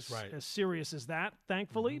as serious as that,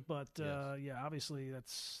 thankfully. But obviously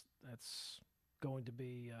that's going to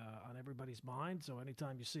be on everybody's mind. So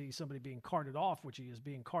anytime you see somebody being carted off, which he is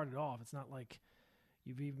being carted off, it's not like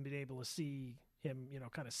you've even been able to see him,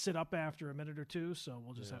 kind of sit up after a minute or two. So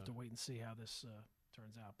we'll just have to wait and see how this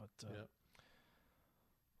turns out. But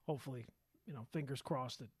hopefully, fingers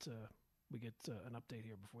crossed that we get an update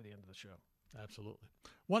here before the end of the show. Absolutely.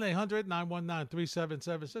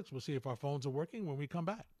 1-800-919-3776. We'll see if our phones are working when we come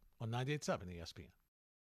back on 98.7 ESPN.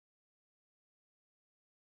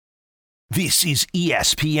 This is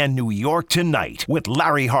ESPN New York Tonight with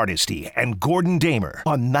Larry Hardesty and Gordon Damer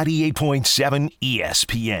on 98.7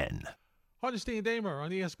 ESPN. Hardesty and Damer on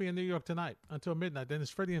ESPN New York tonight until midnight. Then it's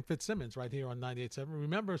Freddie and Fitzsimmons right here on 98.7.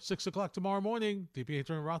 Remember, 6 o'clock tomorrow morning, DPH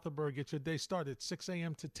and Rothenberg get your day started 6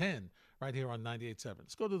 a.m. to 10 right here on 98.7.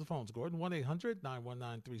 Let's go to the phones, Gordon.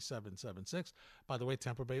 1-800-919-3776. By the way,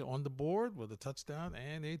 Tampa Bay on the board with a touchdown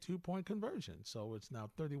and a 2-point conversion. So it's now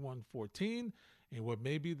 31-14 in what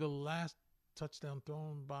may be the last touchdown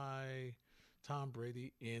thrown by Tom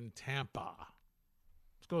Brady in Tampa.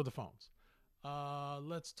 Let's go to the phones.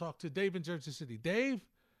 Let's talk to Dave in Jersey City. Dave,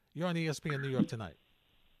 you're on ESPN New York tonight.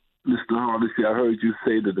 Mr. Hardesty, I heard you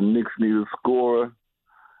say that the Knicks need a scorer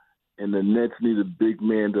and the Nets need a big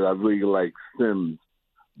man that I really like, Sims.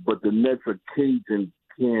 But the Nets are caging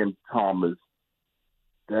Cam Thomas.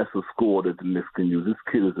 That's a scorer that the Knicks can use. This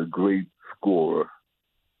kid is a great scorer.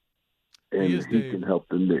 And he can help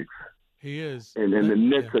the Knicks. He is. And the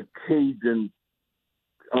Nets are caging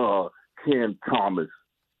Cam Thomas.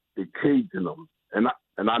 They're caging him. And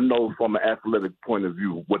I know from an athletic point of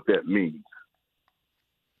view what that means.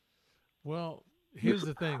 Well, here's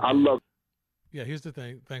the thing. Here's the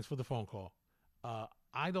thing. Thanks for the phone call.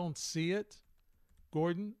 I don't see it,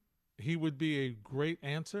 Gordon. He would be a great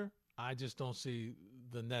answer. I just don't see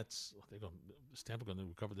the Nets. Is Tampa going to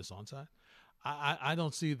recover this onside? I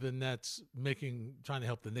don't see the Nets trying to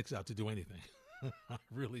help the Knicks out to do anything. I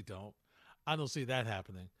really don't. I don't see that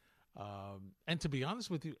happening. And to be honest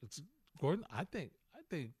with you, Gordon, I think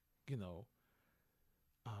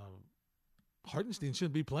Hartenstein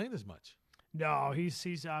shouldn't be playing as much. No,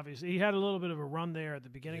 he's obviously, he had a little bit of a run there at the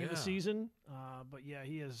beginning of the season, but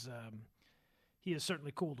he has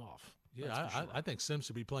certainly cooled off. Yeah, sure. I think Sims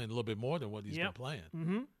should be playing a little bit more than what he's been playing.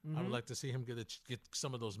 Mm-hmm, mm-hmm. I would like to see him get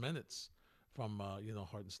some of those minutes from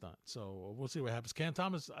Hartenstein. So we'll see what happens. Cam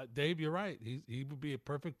Thomas, Dave, you're right. He would be a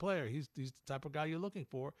perfect player. He's the type of guy you're looking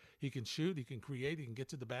for. He can shoot, he can create, he can get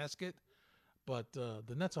to the basket. But the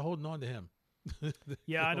Nets are holding on to him.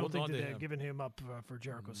 Yeah, I don't think that they're giving him up for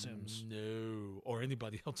Jericho Sims. No, or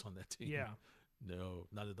anybody else on that team. Yeah. No,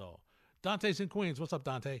 not at all. Dante's in Queens. What's up,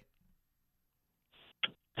 Dante?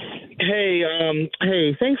 Hey,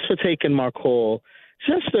 thanks for taking my call.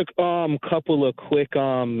 Just a couple of quick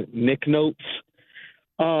Nick notes.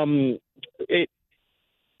 The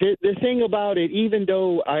thing about it, even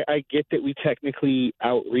though I get that we technically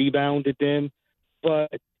out-rebounded them,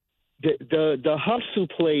 but the hustle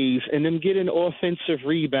plays and them getting offensive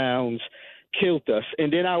rebounds killed us.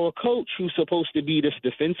 And then our coach, who's supposed to be this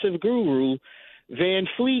defensive guru, Van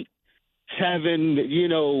Fleet, having,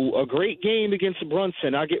 a great game against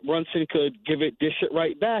Brunson. I get Brunson could dish it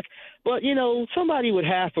right back. But, somebody with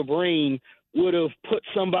half a brain would have put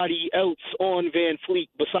somebody else on Van Fleet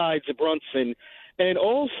besides Brunson. And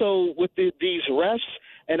also with these refs,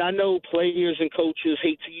 and I know players and coaches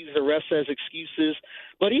hate to use the refs as excuses,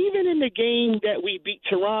 but even in the game that we beat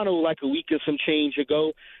Toronto like a week and some change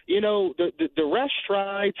ago, the refs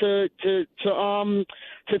tried to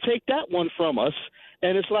take that one from us.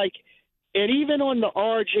 And it's like, and even on the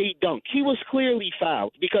RJ dunk, he was clearly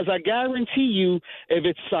fouled because I guarantee you, if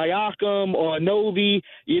it's Siakam or Novi,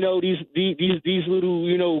 these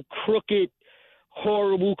little, crooked,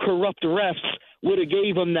 horrible, corrupt refs would have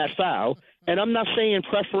gave him that foul. And I'm not saying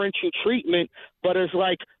preferential treatment, but it's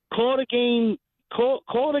like call the game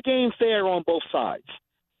fair on both sides.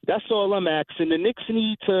 That's all I'm asking. The Knicks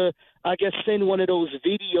need to, I guess, send one of those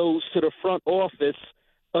videos to the front office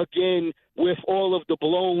again with all of the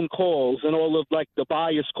blown calls and all of the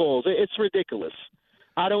biased calls. It's ridiculous.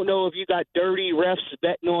 I don't know if you got dirty refs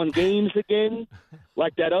betting on games again,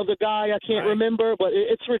 like that other guy I can't remember, but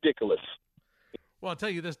it's ridiculous. Well, I'll tell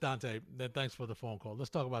you this, Dante. Thanks for the phone call. Let's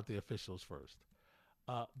talk about the officials first.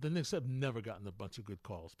 The Knicks have never gotten a bunch of good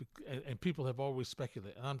calls, and people have always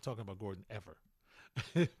speculated, and I'm talking about Gordon ever.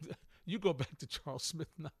 You go back to Charles Smith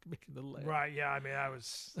not making the layup. Right, yeah. I mean, that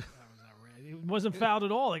was outrageous. It wasn't fouled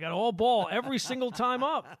at all. They got all ball every single time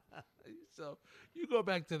up. So you go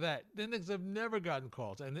back to that. The Knicks have never gotten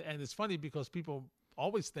calls. And it's funny because people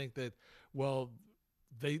always think that, well,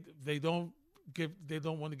 they don't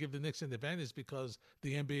want to give the Knicks an advantage because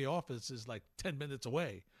the NBA office is like 10 minutes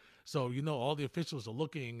away. So, all the officials are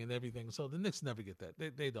looking and everything. So the Knicks never get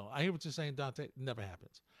that. They don't. I hear what you're saying, Dante. It never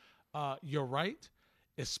happens. You're right,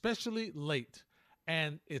 especially late.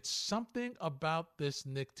 And it's something about this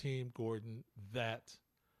Knicks team, Gordon, that,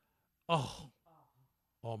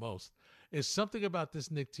 almost. It's something about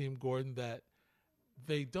this Knicks team, Gordon, that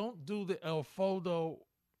they don't do the El Fodo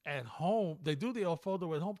at home. They do the El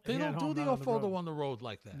Fodo at home. They don't do the El Fodo on the road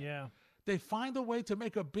like that. Yeah. They find a way to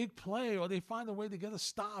make a big play, or they find a way to get a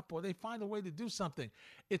stop, or they find a way to do something.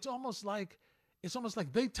 It's almost like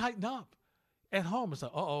they tighten up. At home, it's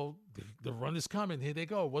like, the run is coming. Here they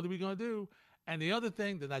go. What are we going to do? And the other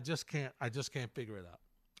thing that I just can't figure it out.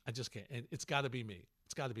 I just can't. And it's got to be me.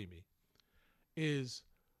 It's got to be me. Is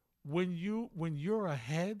when you're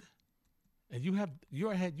ahead and you have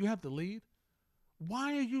the lead,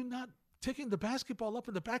 why are you not taking the basketball up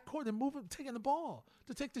in the backcourt and taking the ball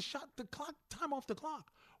to take the shot, the clock, time off the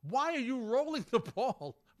clock? Why are you rolling the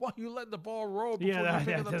ball? Why are you letting the ball roll before you pick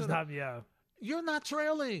it up? You're not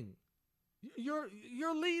trailing. You're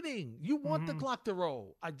leading. You want the clock to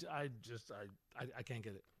roll. I can't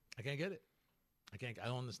get it. I can't get it. I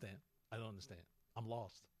don't understand. I'm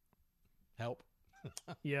lost. Help.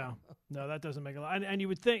 Yeah. No, that doesn't make a lot. And you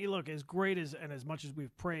would think, look, as great as and as much as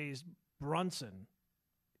we've praised Brunson,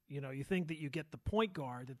 you think that you get the point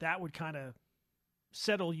guard, that would kind of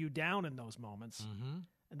settle you down in those moments. Mm-hmm.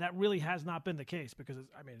 And that really has not been the case because,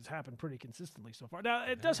 it's happened pretty consistently so far. Now,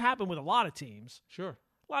 it does happen with a lot of teams. Sure.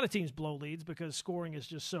 A lot of teams blow leads because scoring is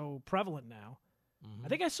just so prevalent now. Mm-hmm. I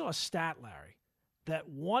think I saw a stat, Larry, that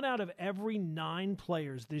 1 out of every 9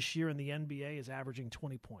 players this year in the NBA is averaging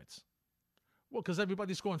 20 points. Well, because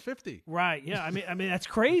everybody's scoring 50. Right, yeah. I mean that's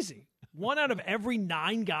crazy. 1 out of every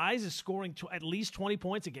 9 guys is scoring at least 20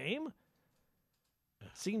 points a game.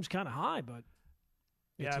 Seems kind of high, but...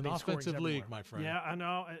 It's an offensive league, my friend. Yeah, I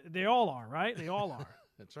know. They all are, right? They all are.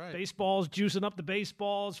 That's right. Baseball's juicing up the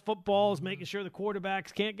baseballs. Football's making sure the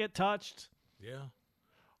quarterbacks can't get touched. Yeah.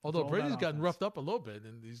 Although Brady's gotten roughed up a little bit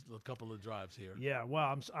in these couple of drives here. Yeah,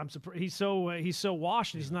 well, I'm surprised. He's so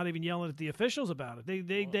washed. He's not even yelling at the officials about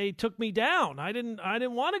it. They took me down. I didn't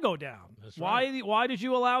want to go down. That's right. Why did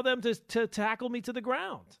you allow them to tackle me to the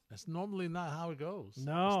ground? That's normally not how it goes.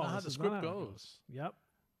 No, that's not how the script goes. Yep.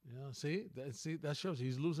 Yeah, see, that shows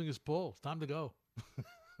he's losing his pull. It's time to go.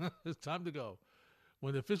 It's time to go.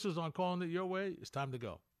 When the officials aren't calling it your way, it's time to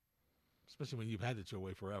go. Especially when you've had it your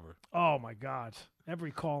way forever. Oh, my God. Every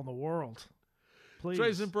call in the world. Please.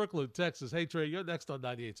 Trey's in Brooklyn, Texas. Hey, Trey, you're next on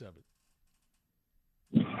 98.7.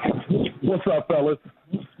 What's up, fellas?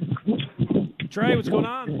 Trey, what's going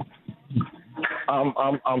on?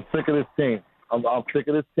 I'm sick of this team. I'm sick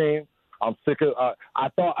of this team. I'm sick of. I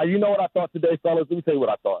thought. You know what I thought today, fellas? Let me tell you what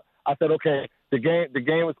I thought. I said, okay, the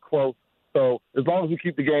game is close. So as long as we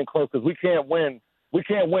keep the game close, because we can't win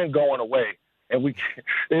going away, and we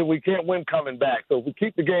can't win coming back. So if we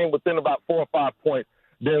keep the game within about 4 or 5 points,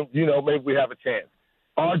 then maybe we have a chance.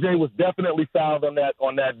 RJ was definitely fouled on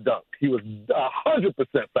that dunk. He was 100%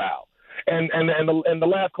 fouled. And the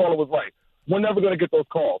last caller was right. We're never going to get those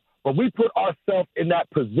calls, but we put ourselves in that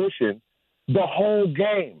position the whole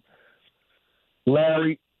game.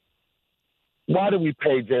 Larry, why did we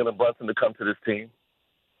pay Jalen Brunson to come to this team?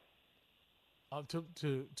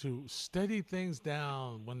 To steady things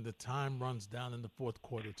down when the time runs down in the fourth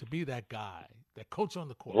quarter, to be that guy, that coach on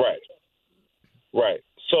the court. Right.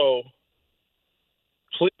 So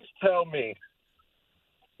please tell me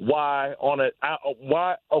why on it.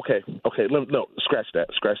 Why? Okay. No, scratch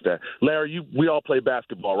that. Larry, we all play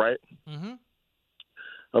basketball, right? Mm-hmm.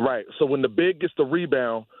 All right. So when the big gets the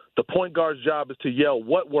rebound, the point guard's job is to yell,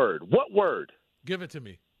 what word? What word? Give it to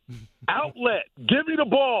me. Outlet. Give me the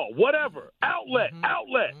ball. Whatever. Outlet. Mm-hmm.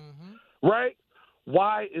 Outlet. Mm-hmm. Right?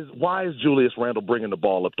 Why is Julius Randle bringing the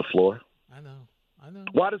ball up the floor? I know.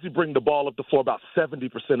 Why does he bring the ball up the floor about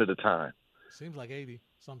 70% of the time? Seems like 80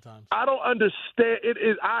 sometimes. I don't understand. It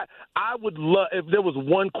is. I would love if there was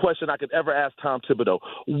one question I could ever ask Tom Thibodeau.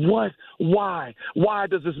 What? Why? Why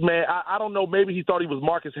does this man? I don't know. Maybe he thought he was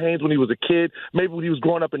Marcus Haynes when he was a kid. Maybe when he was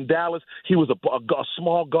growing up in Dallas, he was a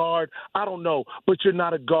small guard. I don't know. But you're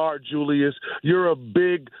not a guard, Julius. You're a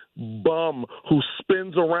big bum who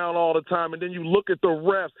spins around all the time. And then you look at the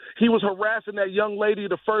refs. He was harassing that young lady.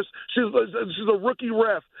 She's a rookie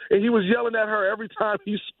ref, and he was yelling at her every time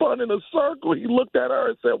he spun in a circle. He looked at her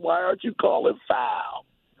and said, "Why aren't you calling foul?"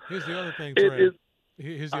 Here's the other thing, Trey.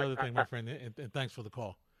 Here's the other thing, my friend, and thanks for the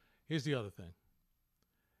call. Here's the other thing.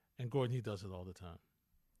 And Gordon, he does it all the time.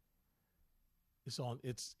 It's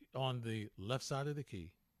on the left side of the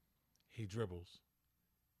key. He dribbles.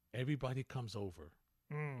 Everybody comes over.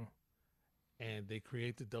 And they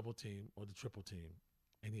create the double team or the triple team,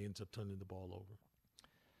 and he ends up turning the ball over.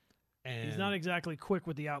 And he's not exactly quick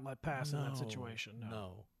with the outlet pass in that situation.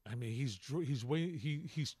 No. I mean, he's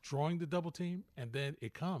drawing the double team, and then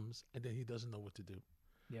it comes, and then he doesn't know what to do.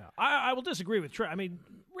 Yeah, I will disagree with Trey. I mean,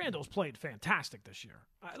 Randall's played fantastic this year.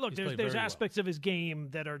 Look, there's aspects of his game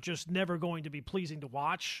that are just never going to be pleasing to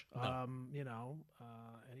watch. No.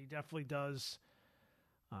 And he definitely does.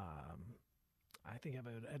 I think have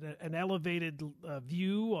an elevated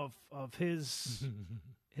view of his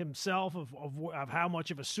himself of how much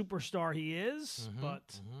of a superstar he is,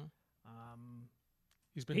 but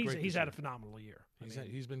He's been great. He's had a phenomenal year.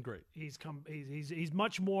 He's been great. He's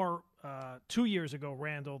much more 2 years ago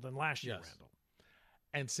Randall than last year Randall.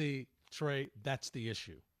 And see, Trey, that's the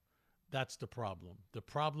issue. That's the problem. The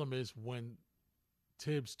problem is when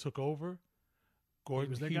Tibbs took over,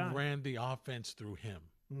 Gordon, he ran the offense through him.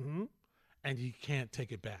 Mm-hmm. And he can't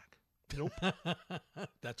take it back. Nope.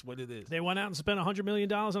 That's what it is. They went out and spent $100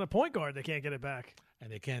 million on a point guard. They can't get it back.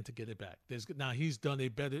 And they can't get it back. Now he's done a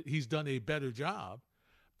better job,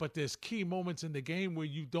 but there's key moments in the game where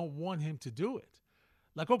you don't want him to do it.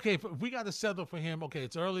 Like, okay, if we got to settle for him, okay,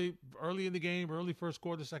 it's early in the game, early first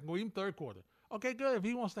quarter, second quarter, even third quarter. Okay, good. If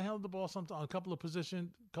he wants to handle the ball on a couple of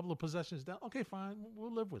possessions down, okay, fine.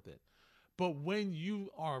 We'll live with it. But when you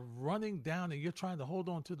are running down and you're trying to hold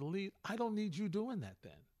on to the lead, I don't need you doing that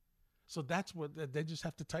then. So that's what they just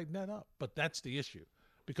have to tighten that up. But that's the issue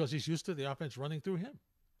because he's used to the offense running through him.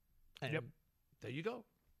 And there you go.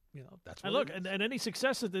 That's what and any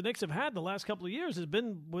success that the Knicks have had the last couple of years has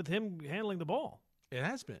been with him handling the ball. It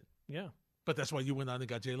has been. Yeah. But that's why you went out and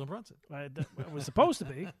got Jalen Brunson. It was supposed to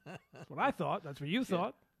be. That's what I thought. That's what you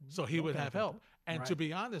thought. So he would have help. And to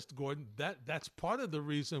be honest, Gordon, that's part of the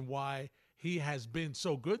reason why he has been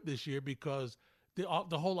so good this year because the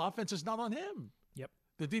whole offense is not on him. Yep.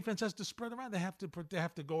 The defense has to spread around. They have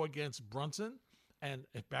to go against Brunson. And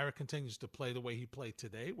if Barrett continues to play the way he played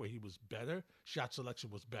today, where he was better, shot selection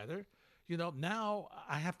was better, now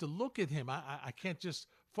I have to look at him. I can't just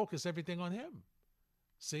focus everything on him.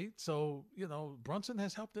 See? So, Brunson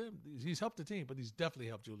has helped him. He's helped the team, but he's definitely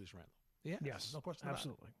helped Julius Randle. Yeah. Yes. No question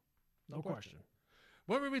absolutely. About it. No question.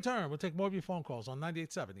 When we return, we'll take more of your phone calls on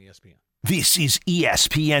 98.7 ESPN. This is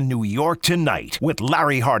ESPN New York Tonight with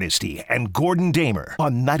Larry Hardesty and Gordon Damer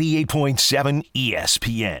on 98.7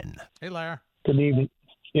 ESPN. Hey, Larry. Good evening.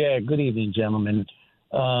 Yeah, good evening, gentlemen.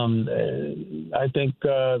 I think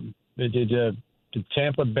did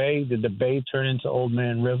Tampa Bay, did the Bay turn into Old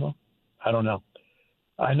Man River? I don't know.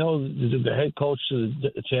 I know the head coach of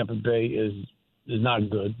the Tampa Bay is not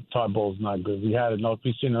good. Todd Bowles is not good.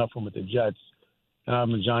 We've seen enough of him with the Jets. And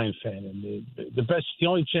I'm a Giant fan, and the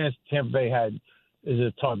only chance Tampa Bay had is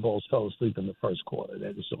if Todd Bowles fell asleep in the first quarter.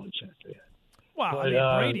 That was the only chance they had.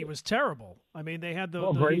 Wow, Brady was terrible. I mean, they had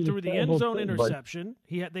he threw the end zone interception.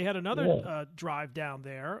 They had another drive down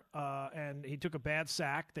there, and he took a bad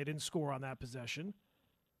sack. They didn't score on that possession.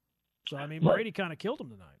 So I mean, Brady kind of killed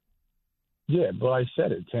him tonight. Yeah, but I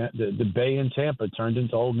said it. The Bay in Tampa turned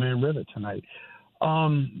into Old Man River tonight.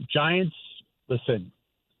 Giants, listen.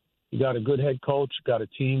 You got a good head coach, got a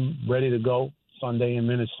team ready to go Sunday in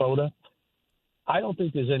Minnesota. I don't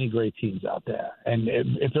think there's any great teams out there. And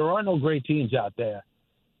if there are no great teams out there,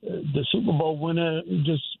 the Super Bowl winner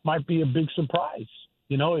just might be a big surprise.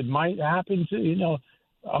 It might happen to,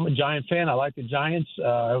 I'm a Giant fan. I like the Giants.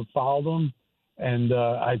 I've followed them. And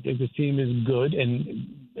I think the team is good and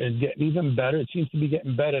getting even better. It seems to be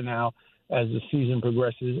getting better now as the season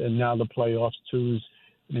progresses. And now the playoffs, too, is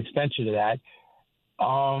an extension of that.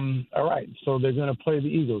 All right, so they're going to play the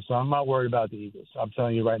Eagles. So I'm not worried about the Eagles. I'm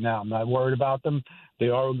telling you right now, I'm not worried about them. They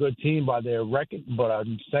are a good team by their record, but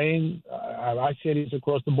I'm saying I say this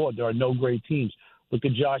across the board. There are no great teams. Look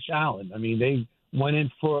at Josh Allen. I mean, they went in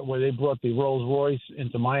for where they brought the Rolls Royce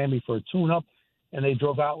into Miami for a tune-up, and they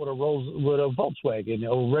drove out with a Volkswagen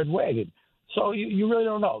or Red Wagon. So you really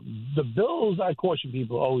don't know. The Bills, I caution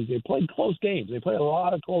people always. They play close games. They play a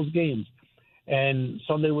lot of close games, and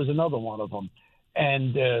Sunday was another one of them.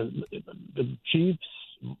 And the Chiefs,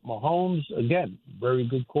 Mahomes, again, very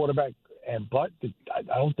good quarterback, but I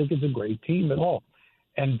don't think it's a great team at all.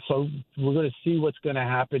 And so we're going to see what's going to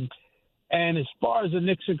happen. And as far as the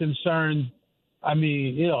Knicks are concerned, I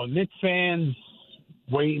mean, Knicks fans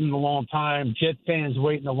waiting a long time, Jet fans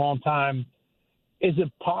waiting a long time. Is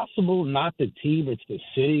it possible not the team, it's the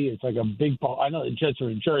city? It's like a big – I know the Jets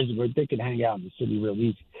are in Jersey, but they can hang out in the city real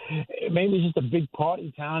easy. Maybe it's just a big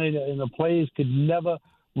party town, and the players could never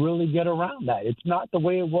really get around that. It's not the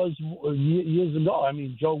way it was years ago. I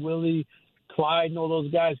mean, Joe Willie, Clyde, and all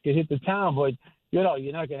those guys could hit the town, but, you're not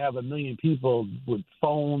going to have 1 million people with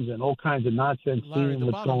phones and all kinds of nonsense seeing what's going on.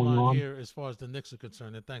 The bottom line here, as far as the Knicks are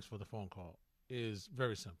concerned, and thanks for the phone call, is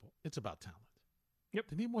very simple. It's about talent. Yep.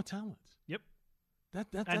 They need more talent. Yep. That's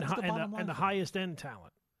the bottom line. And the highest end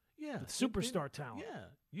talent. Yeah. The superstar talent. Yeah.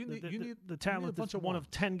 You need the talent that's one of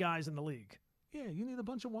 10 guys in the league. Yeah, you need a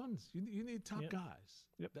bunch of ones. You need top guys.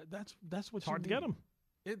 Yep. That's what it's hard to get them.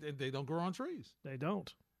 They don't grow on trees. They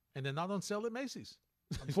don't. And they're not on sale at Macy's.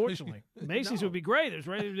 Unfortunately. Macy's would be great. It's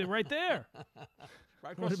right there.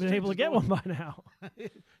 Right would have been able to get one by now.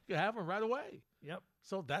 You have them right away. Yep.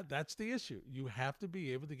 So that's the issue. You have to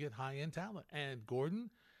be able to get high-end talent. And Gordon,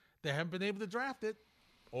 They haven't been able to draft it,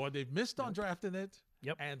 or they've missed on drafting it.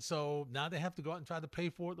 Yep. And so now they have to go out and try to pay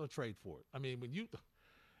for it or trade for it. I mean,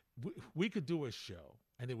 we could do a show,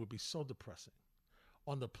 and it would be so depressing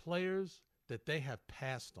on the players that they have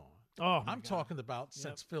passed on. Oh, I'm talking about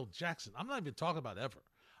since Phil Jackson. I'm not even talking about ever.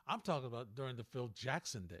 I'm talking about during the Phil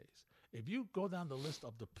Jackson days. If you go down the list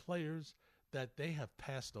of the players that they have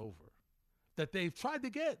passed over, that they've tried to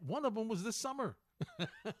get, one of them was this summer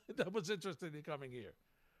that was interested in coming here.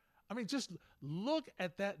 I mean, just look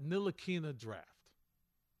at that Ntilikina draft.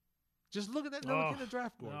 Just look at that Ntilikina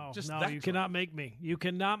draft, Gordon. You cannot make me. You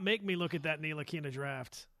cannot make me look at that Ntilikina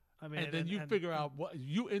draft. I mean, and then you figure out what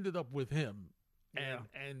you ended up with him,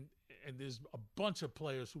 and there's a bunch of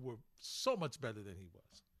players who were so much better than he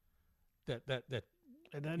was.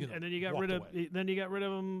 And then you got rid of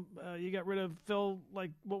him. You got rid of Phil.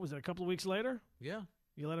 Like, what was it? A couple of weeks later. Yeah.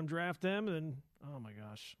 You let him draft him, and oh my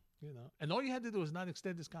gosh. And all you had to do was not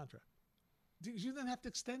extend his contract. You didn't have to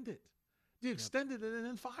extend it. You extended it and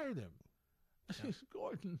then fired him. Yep.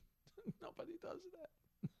 Gordon, nobody does that.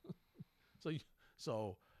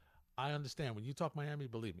 So I understand when you talk Miami.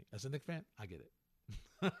 Believe me, as a Knicks fan, I get it.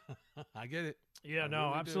 I get it. Yeah,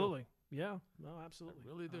 absolutely. Do. Yeah, no, absolutely. I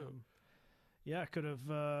really do. Could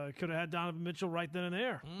have had Donovan Mitchell right then and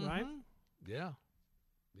there, right? Yeah.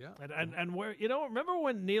 And where remember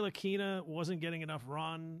when Ntilikina wasn't getting enough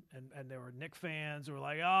run, and there were Knicks fans who were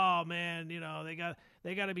like, oh man,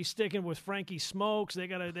 they got to be sticking with Frankie Smokes. They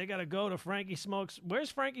got to go to Frankie Smokes.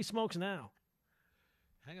 Where's Frankie Smokes now?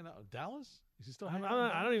 Hanging out with Dallas? Is he still hanging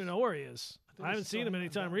out? I don't even know where he is. I haven't seen him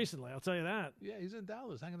anytime recently. I'll tell you that. Yeah, he's in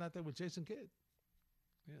Dallas, hanging out there with Jason Kidd.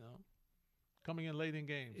 Coming in late in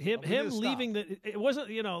games. Him leaving it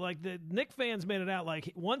wasn't, like the Knicks fans made it out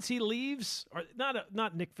like once he leaves, or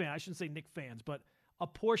not Knicks fan, I shouldn't say Knicks fans, but a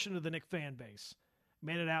portion of the Knicks fan base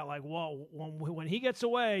made it out like, well, when he gets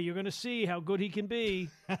away, you're going to see how good he can be.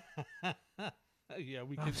 Yeah,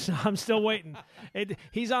 I'm still waiting.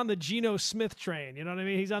 He's on the Geno Smith train. You know what I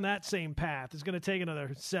mean? He's on that same path. It's going to take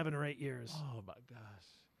another 7 or 8 years. Oh my gosh.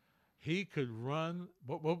 He could run.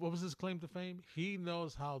 What was his claim to fame? He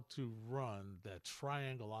knows how to run that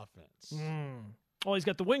triangle offense. Oh, he's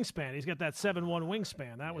got the wingspan. He's got that 7'1"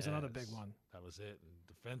 wingspan. That was another big one. That was it. And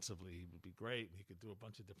defensively, he would be great. And he could do a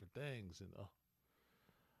bunch of different things. And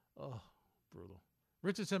brutal.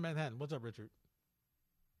 Richard's in Manhattan. What's up, Richard?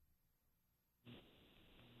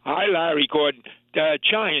 Hi, Larry, Gordon. The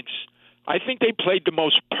Giants, I think they played the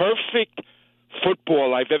most perfect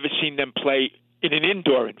football I've ever seen them play in an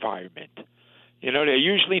indoor environment. They're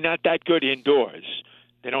usually not that good indoors.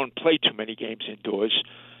 They don't play too many games indoors,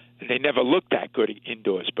 and they never look that good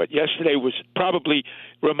indoors. But yesterday was probably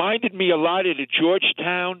reminded me a lot of the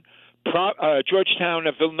Georgetown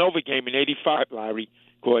Villanova game in '85. Larry,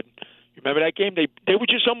 Gordon, you remember that game? They were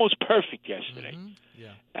just almost perfect yesterday. Mm-hmm.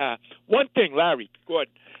 Yeah. One thing, Larry,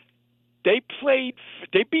 Gordon, they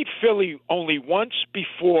beat Philly only once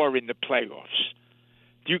before in the playoffs.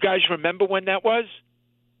 Do you guys remember when that was?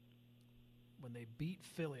 When they beat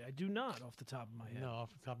Philly. I do not off the top of my head. No,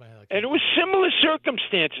 off the top of my head. And it was similar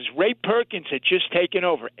circumstances. Ray Perkins had just taken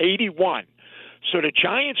over, 81. So the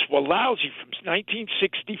Giants were lousy from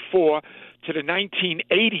 1964 to the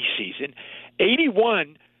 1980 season.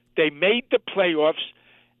 81, they made the playoffs,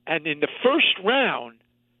 and in the first round,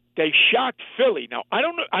 they shocked Philly. Now, I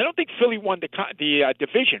don't think Philly won the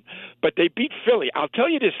division, but they beat Philly. I'll tell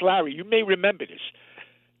you this, Larry. You may remember this.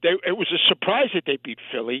 It was a surprise that they beat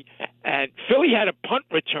Philly, and Philly had a punt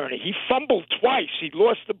returner. He fumbled twice. He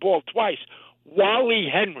lost the ball twice. Wally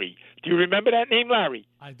Henry. Do you remember that name, Larry?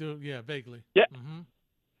 I do, yeah, vaguely. Yeah. Mm-hmm.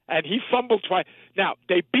 And he fumbled twice. Now,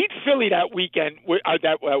 they beat Philly that week,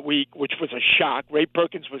 which was a shock. Ray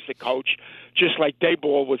Perkins was the coach, just like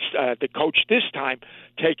Daboll was the coach this time,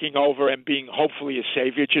 taking over and being hopefully a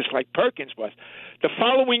savior, just like Perkins was. The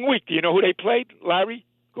following week, do you know who they played, Larry?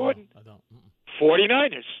 Gordon? I don't.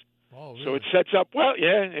 49ers. Oh, really? So it sets up well,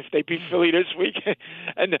 if they beat Philly this week.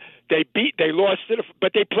 And they lost it,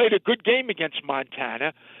 but they played a good game against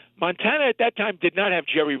Montana. Montana at that time did not have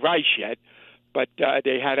Jerry Rice yet, but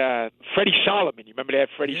they had Freddie Solomon. You remember they had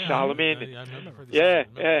Freddie Solomon? I remember Freddie Solomon.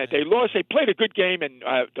 Yeah, they lost. They played a good game, and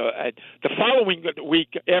the following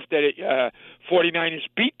week after the 49ers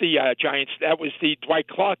beat the Giants, that was the Dwight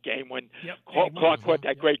Clark game when Clark caught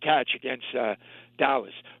that great catch against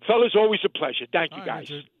Dallas. Fellas, always a pleasure. Thank you, guys.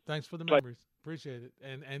 Richard, thanks for the memories. Appreciate it.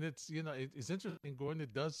 And it's it's interesting, Gordon.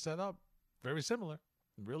 It does set up very similar.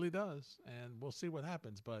 It really does. And we'll see what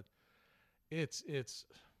happens. But it's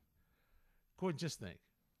Gordon, just think.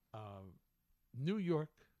 New York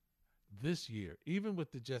this year, even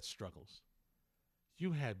with the Jets' struggles,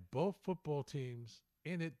 you had both football teams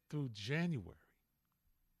in it through January.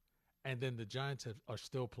 And then the Giants are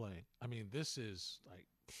still playing. I mean, this is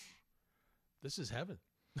heaven.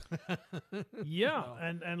 Yeah,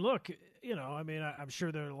 and look, I mean, I'm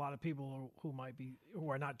sure there are a lot of people who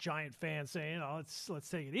are not Giant fans saying, let's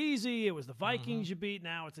take it easy. It was the Vikings you beat.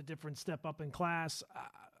 Now it's a different step up in class.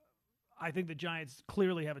 I think the Giants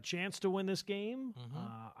clearly have a chance to win this game.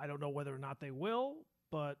 I don't know whether or not they will,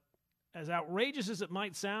 but as outrageous as it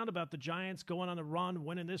might sound about the Giants going on a run,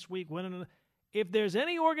 winning this week, if there's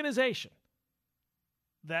any organization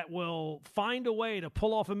that will find a way to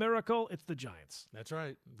pull off a miracle, it's the Giants. That's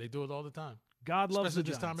right. They do it all the time. God loves the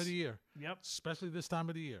Giants. Especially this time of the year. Yep. Especially this time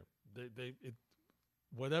of the year.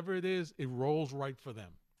 Whatever it is, it rolls right for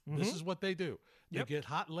them. This is what they do. They get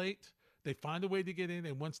hot late. They find a way to get in,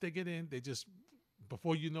 and once they get in, they just,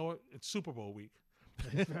 before you know it, it's Super Bowl week.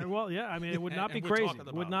 Very well, yeah. I mean, it would not be crazy.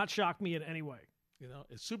 It would not shock me in any way.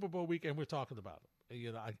 It's Super Bowl week, and we're talking about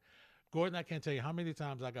it. Gordon, I can't tell you how many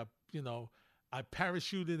times I got, I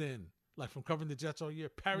parachuted in, like from covering the Jets all year,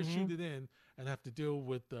 parachuted in and have to deal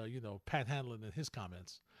with, Pat Hanlon and his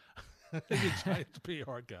comments. You're trying to be a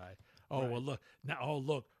hard guy. Oh, right. Well,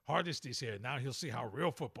 look, Hardesty's here. Now he'll see how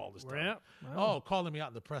real football is done. Yeah, well. Calling me out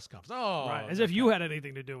in the press conference. Oh, right. As if you had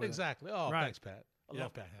anything to do with it. Exactly. Oh, right. Thanks, Pat. I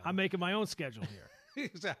love Pat Hanlon. I'm making my own schedule here.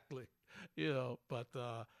 Exactly. But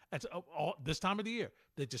it's this time of the year,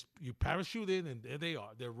 you parachute in, and there they are.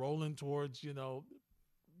 They're rolling towards,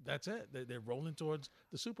 that's it. They're rolling towards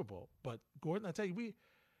the Super Bowl. But Gordon, I tell you, we've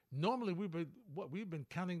been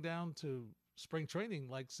counting down to spring training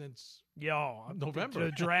since November.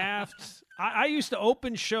 The draft. I used to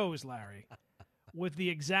open shows, Larry, with the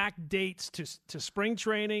exact dates to spring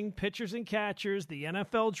training, pitchers and catchers, the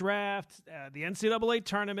NFL draft, the NCAA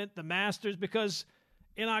tournament, the Masters, because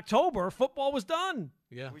in October, football was done.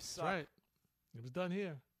 Yeah, that's right. It was done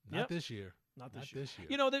here. Not this year. Not this year.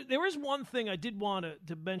 There is one thing I did want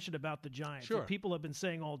to mention about the Giants. Sure. That people have been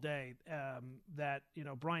saying all day that,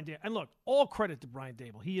 Brian Dable. And look, all credit to Brian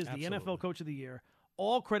Dable. He is the NFL Coach of the Year.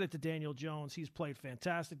 All credit to Daniel Jones. He's played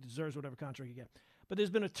fantastic, deserves whatever contract he gets. But there's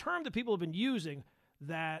been a term that people have been using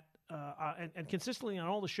that, and consistently on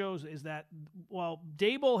all the shows, is that, well,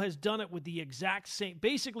 Dable has done it with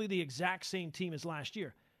basically the exact same team as last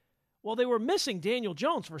year. Well, they were missing Daniel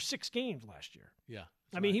Jones for 6 games last year. Yeah.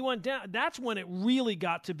 I mean, he went down. That's when it really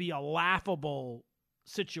got to be a laughable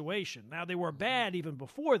situation. Now, they were bad even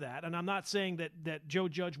before that, and I'm not saying that Joe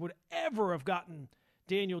Judge would ever have gotten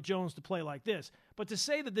Daniel Jones to play like this. But to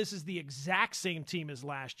say that this is the exact same team as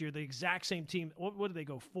last year, the exact same team, what did they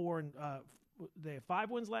go 4 and they had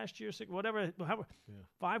 5 wins last year, 6, whatever.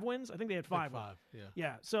 5 wins? I think they had 5.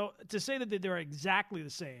 Yeah. So to say that they're exactly the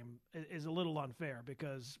same is a little unfair,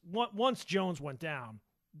 because once Jones went down,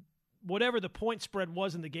 whatever the point spread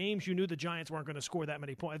was in the games, you knew the Giants weren't going to score that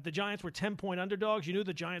many points. If the Giants were 10-point underdogs, you knew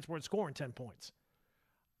the Giants weren't scoring 10 points.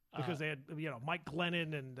 Because they had, Mike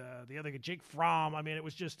Glennon and the other guy, Jake Fromm. I mean, it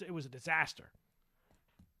was a disaster.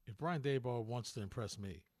 If Brian Daboll wants to impress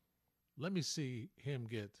me, let me see him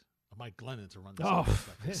get Mike Glennon to run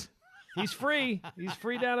this. Oh, he's free. He's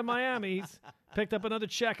free down in Miami. He's picked up another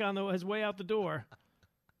check on his way out the door.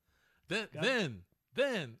 Then,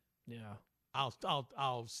 yeah.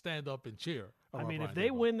 I'll stand up and cheer. I mean, if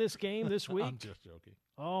they win this game this week, I'm just joking.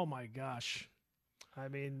 Oh my gosh! I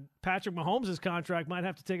mean, Patrick Mahomes' contract might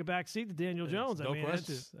have to take a back seat to Daniel Jones. No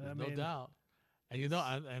question, no doubt.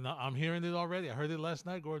 And I'm hearing it already. I heard it last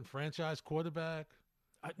night. Gordon, franchise quarterback.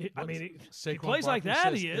 He plays like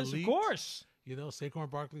that. He is, elite. Of course.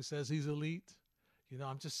 Saquon Barkley says he's elite.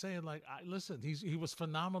 I'm just saying, listen, he was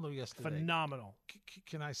phenomenal yesterday. Phenomenal.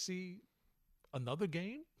 Can I see another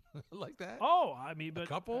game like that? Oh, I mean, but a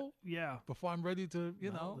couple, yeah. Before I'm ready to,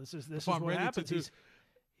 this is what happens.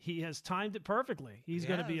 He has timed it perfectly. He's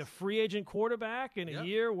going to be a free agent quarterback in a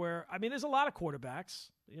year where, I mean, there's a lot of quarterbacks.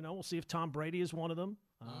 We'll see if Tom Brady is one of them.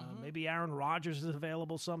 Maybe Aaron Rodgers is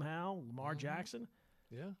available somehow. Lamar Jackson.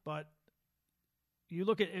 Yeah. But you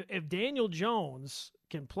look at if Daniel Jones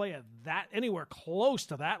can play at that anywhere close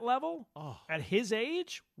to that level at his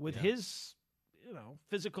age with his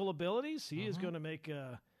physical abilities, he is going to make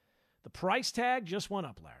the price tag just went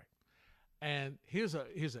up, Larry. And here's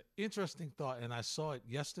an interesting thought, and I saw it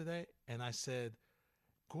yesterday, and I said,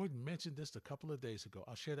 Gordon mentioned this a couple of days ago.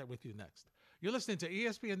 I'll share that with you next. You're listening to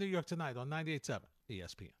ESPN New York Tonight on 98.7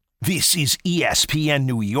 ESPN. This is ESPN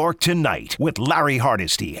New York Tonight with Larry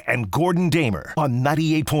Hardesty and Gordon Damer on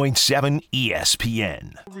 98.7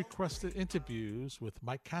 ESPN. Requested interviews with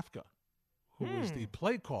Mike Kafka, who is the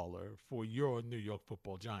play caller for your New York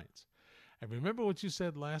Football Giants. And remember what you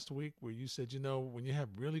said last week where you said, when you have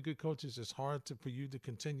really good coaches, it's hard for you to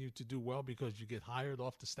continue to do well because you get hired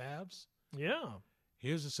off the staffs. Yeah.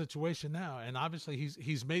 Here's the situation now. And obviously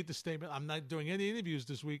he's made the statement, I'm not doing any interviews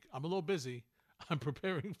this week. I'm a little busy. I'm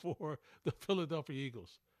preparing for the Philadelphia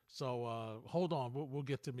Eagles. So hold on. We'll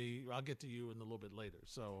get to me. I'll get to you in a little bit later.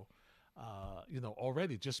 So,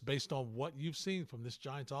 already just based on what you've seen from this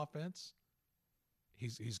Giants offense,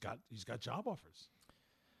 he's got job offers.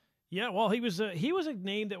 Yeah, well, he was a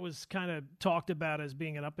name that was kind of talked about as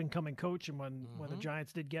being an up and coming coach, and when the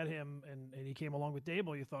Giants did get him and he came along with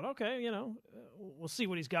Dable, you thought, okay, we'll see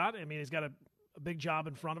what he's got. I mean, he's got a big job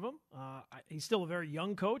in front of him. He's still a very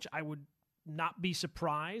young coach. I would not be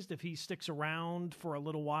surprised if he sticks around for a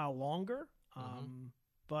little while longer.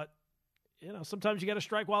 But sometimes you got to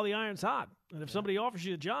strike while the iron's hot, and if somebody offers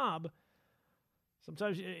you a job,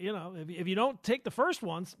 sometimes if you don't take the first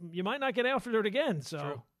ones, you might not get offered it again. So.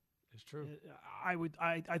 True. It's true.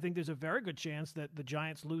 I think there's a very good chance that the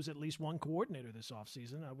Giants lose at least one coordinator this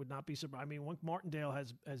offseason. I would not be surprised. I mean, Wink Martindale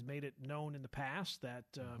has made it known in the past that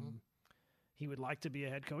he would like to be a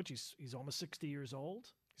head coach. He's almost 60 years old.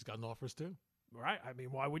 He's gotten offers too. Right. I mean,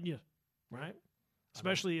 why wouldn't you? Right.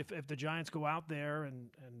 Especially if the Giants go out there and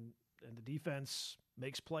the defense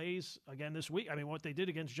makes plays again this week. I mean, what they did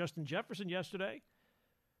against Justin Jefferson yesterday,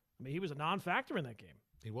 I mean, he was a non-factor in that game.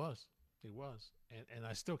 He was. And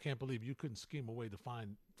I still can't believe you couldn't scheme a way to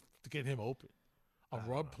get him open. A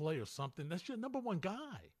rub play or something. That's your number one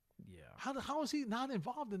guy. Yeah. How is he not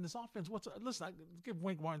involved in this offense? Listen, I give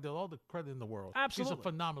Wink Martindale all the credit in the world. Absolutely. He's a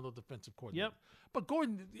phenomenal defensive coordinator. Yep. But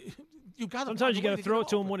Gordon, you got to sometimes you got to throw it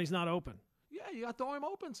to him when he's not open. Yeah, you got to throw him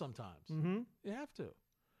open sometimes. Mm-hmm. You have to.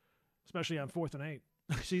 Especially on 4th and 8.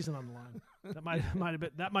 Season on the line.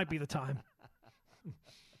 That might be the time.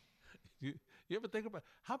 You ever think about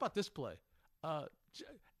how about this play?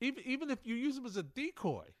 Even if you use him as a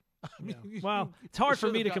decoy. I mean, it's hard for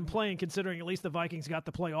me to complain considering at least the Vikings got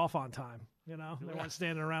the play off on time. They weren't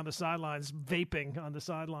standing around the sidelines vaping on the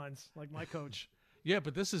sidelines like my coach. Yeah,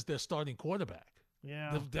 but this is their starting quarterback.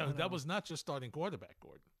 Yeah, that was not just starting quarterback,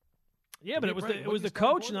 Gordon. Yeah, but it was the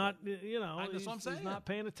coach not. That's what I'm saying. He's not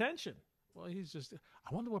paying attention. Well, he's just.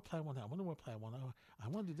 I wonder what play I want. I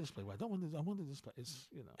want to do this play. I want to do this play. It's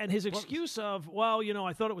And his excuse of,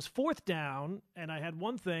 I thought it was 4th down, and I had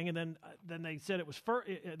one thing, and then they said it was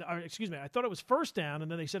I thought it was 1st down, and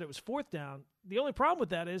then they said it was 4th down. The only problem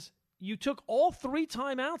with that is you took all 3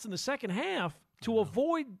 timeouts in the second half to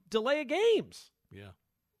avoid delay of games. Yeah,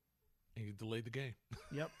 and you delayed the game.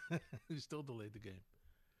 Yep, you still delayed the game.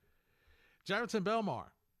 Jarrett's in Belmar.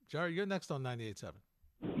 Jarrett, you're next on 98.7.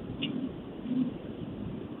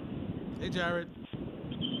 Hey, Jarrett.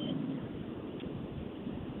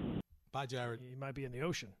 Bye, Jarrett. He might be in the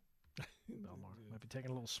ocean. Belmar might be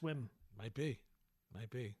taking a little swim. Might be.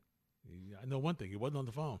 I know one thing. He wasn't on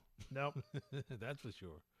the phone. Nope. That's for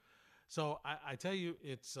sure. So I tell you,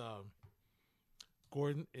 it's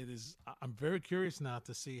Gordon. It is. I'm very curious now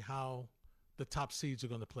to see how the top seeds are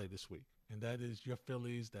going to play this week, and that is your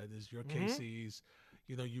Phillies. That is your KCs.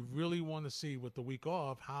 You really want to see with the week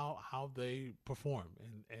off how they perform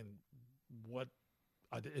and what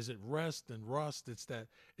is it rest and rust. It's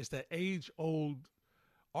that age-old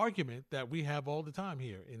argument that we have all the time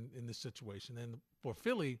here in this situation. And for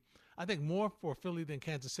Philly, I think more for Philly than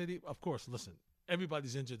Kansas City. Of course, listen,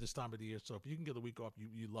 everybody's injured this time of the year, so if you can get a week off,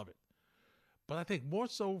 you love it. But I think more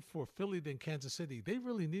so for Philly than Kansas City, they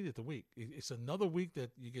really needed the week. It's another week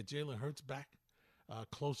that you get Jalen Hurts back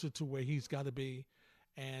closer to where he's got to be.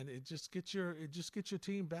 And it just gets your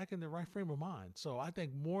team back in the right frame of mind. So I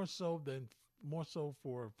think more so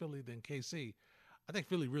for Philly than KC. I think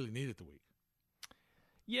Philly really needed the week.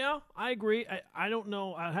 Yeah, I agree. I don't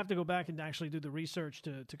know. I'd have to go back and actually do the research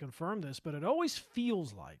to confirm this, but it always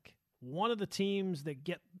feels like one of the teams that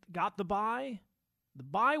got the bye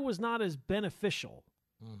was not as beneficial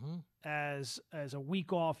as a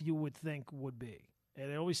week off you would think would be. And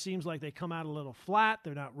it always seems like they come out a little flat.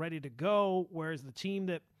 They're not ready to go, whereas the team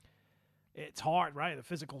that it's hard, right? The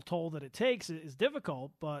physical toll that it takes is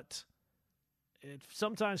difficult, but it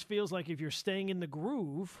sometimes feels like if you're staying in the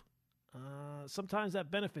groove, sometimes that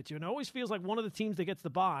benefits you. And it always feels like one of the teams that gets the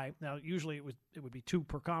bye. Now, usually it would be 2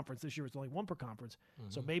 per conference. This year it's only 1 per conference,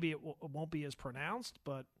 so maybe it won't be as pronounced,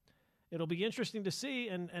 but it'll be interesting to see.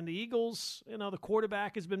 And the Eagles, the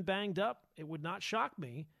quarterback has been banged up. It would not shock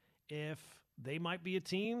me if they might be a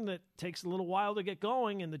team that takes a little while to get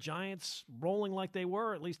going, and the Giants rolling like they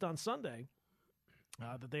were, at least on Sunday,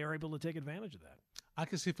 that they are able to take advantage of that. I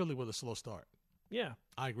can see Philly with a slow start. Yeah.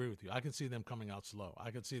 I agree with you. I can see them coming out slow.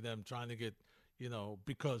 I can see them trying to get,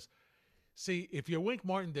 because, see, if you're Wink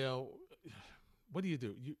Martindale, what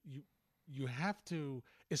do? You have to.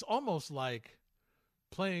 It's almost like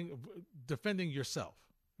defending yourself,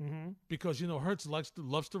 because Hurts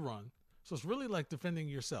loves to run. So it's really like defending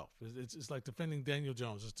yourself. It's like defending Daniel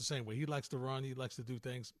Jones. It's the same way. He likes to run. He likes to do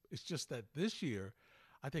things. It's just that this year,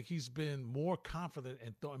 I think he's been more confident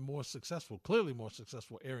and more successful, clearly more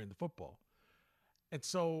successful airing the football. And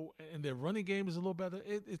their running game is a little better.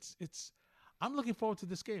 I'm looking forward to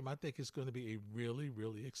this game. I think it's going to be a really,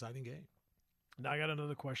 really exciting game. Now I got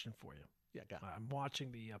another question for you. Yeah, got it. I'm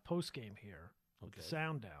watching the post game here. With the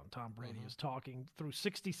sound down. Tom Brady is talking through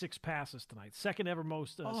 66 passes tonight, second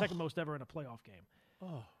most ever in a playoff game.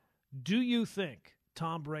 Oh. Do you think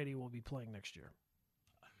Tom Brady will be playing next year?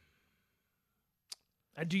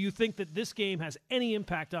 And do you think that this game has any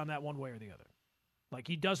impact on that one way or the other? Like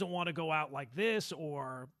he doesn't want to go out like this,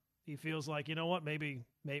 or he feels like, you know what, maybe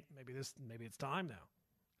it's time now.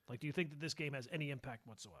 Like, do you think that this game has any impact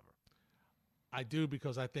whatsoever? I do,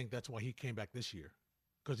 because I think that's why he came back this year.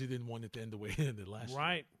 Because he didn't want it to end the way it ended last year.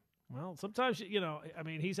 Right. Well, sometimes,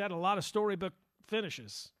 he's had a lot of storybook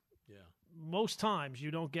finishes. Yeah. Most times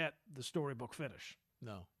you don't get the storybook finish.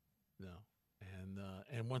 No.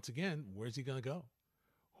 And once again, where's he going to go?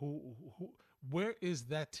 Where is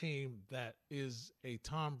that team that is a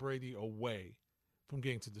Tom Brady away from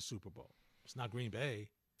getting to the Super Bowl? It's not Green Bay.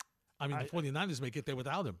 I mean, the 49ers may get there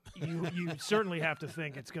without him. You certainly have to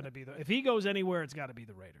think it's going to be if he goes anywhere, it's got to be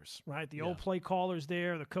the Raiders, right? The old play callers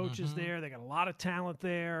there, the coaches there. They got a lot of talent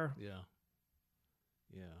there. Yeah.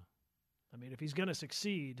 I mean, if he's going to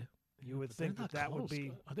succeed, you would think that would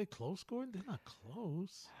be. Are they close, Gordon? They're not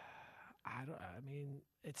close.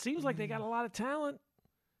 It seems like they got a lot of talent.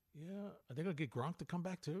 Yeah. Are they going to get Gronk to come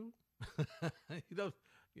back too?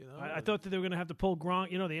 I thought that they were going to have to pull Gronk.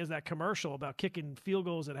 There's that commercial about kicking field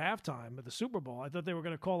goals at halftime at the Super Bowl. I thought they were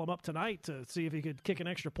going to call him up tonight to see if he could kick an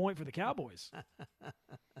extra point for the Cowboys.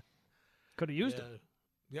 Could have used him.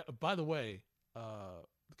 Yeah. By the way,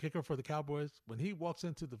 the kicker for the Cowboys, when he walks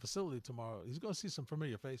into the facility tomorrow, he's going to see some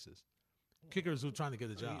familiar faces. Kickers who are trying to get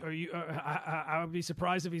a job. I would be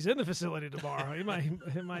surprised if he's in the facility tomorrow. He might.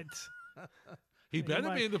 He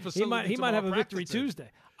better be in the facility. He might have a victory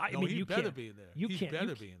Tuesday. He better be in there. He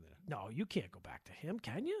better be in there. No, you can't go back to him,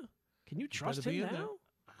 can you? Can you trust him now?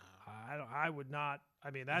 I would not. I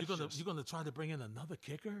mean, that's you're going to try to bring in another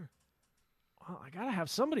kicker? Well, I got to have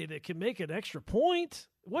somebody that can make an extra point.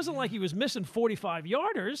 It wasn't like he was missing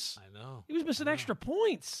 45-yarders. I know. He was missing extra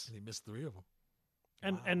points. And he missed 3 of them.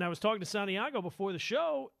 And I was talking to Santiago before the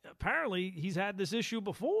show. Apparently, he's had this issue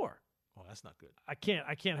before. Oh, that's not good. I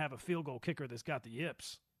can't have a field goal kicker that's got the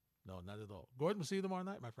yips. No, not at all. Gordon, we'll see you tomorrow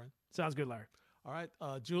night, my friend. Sounds good, Larry. All right,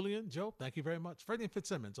 Julian, Joe, thank you very much. Freddie and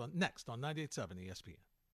Fitzsimmons next on 98.7 ESPN.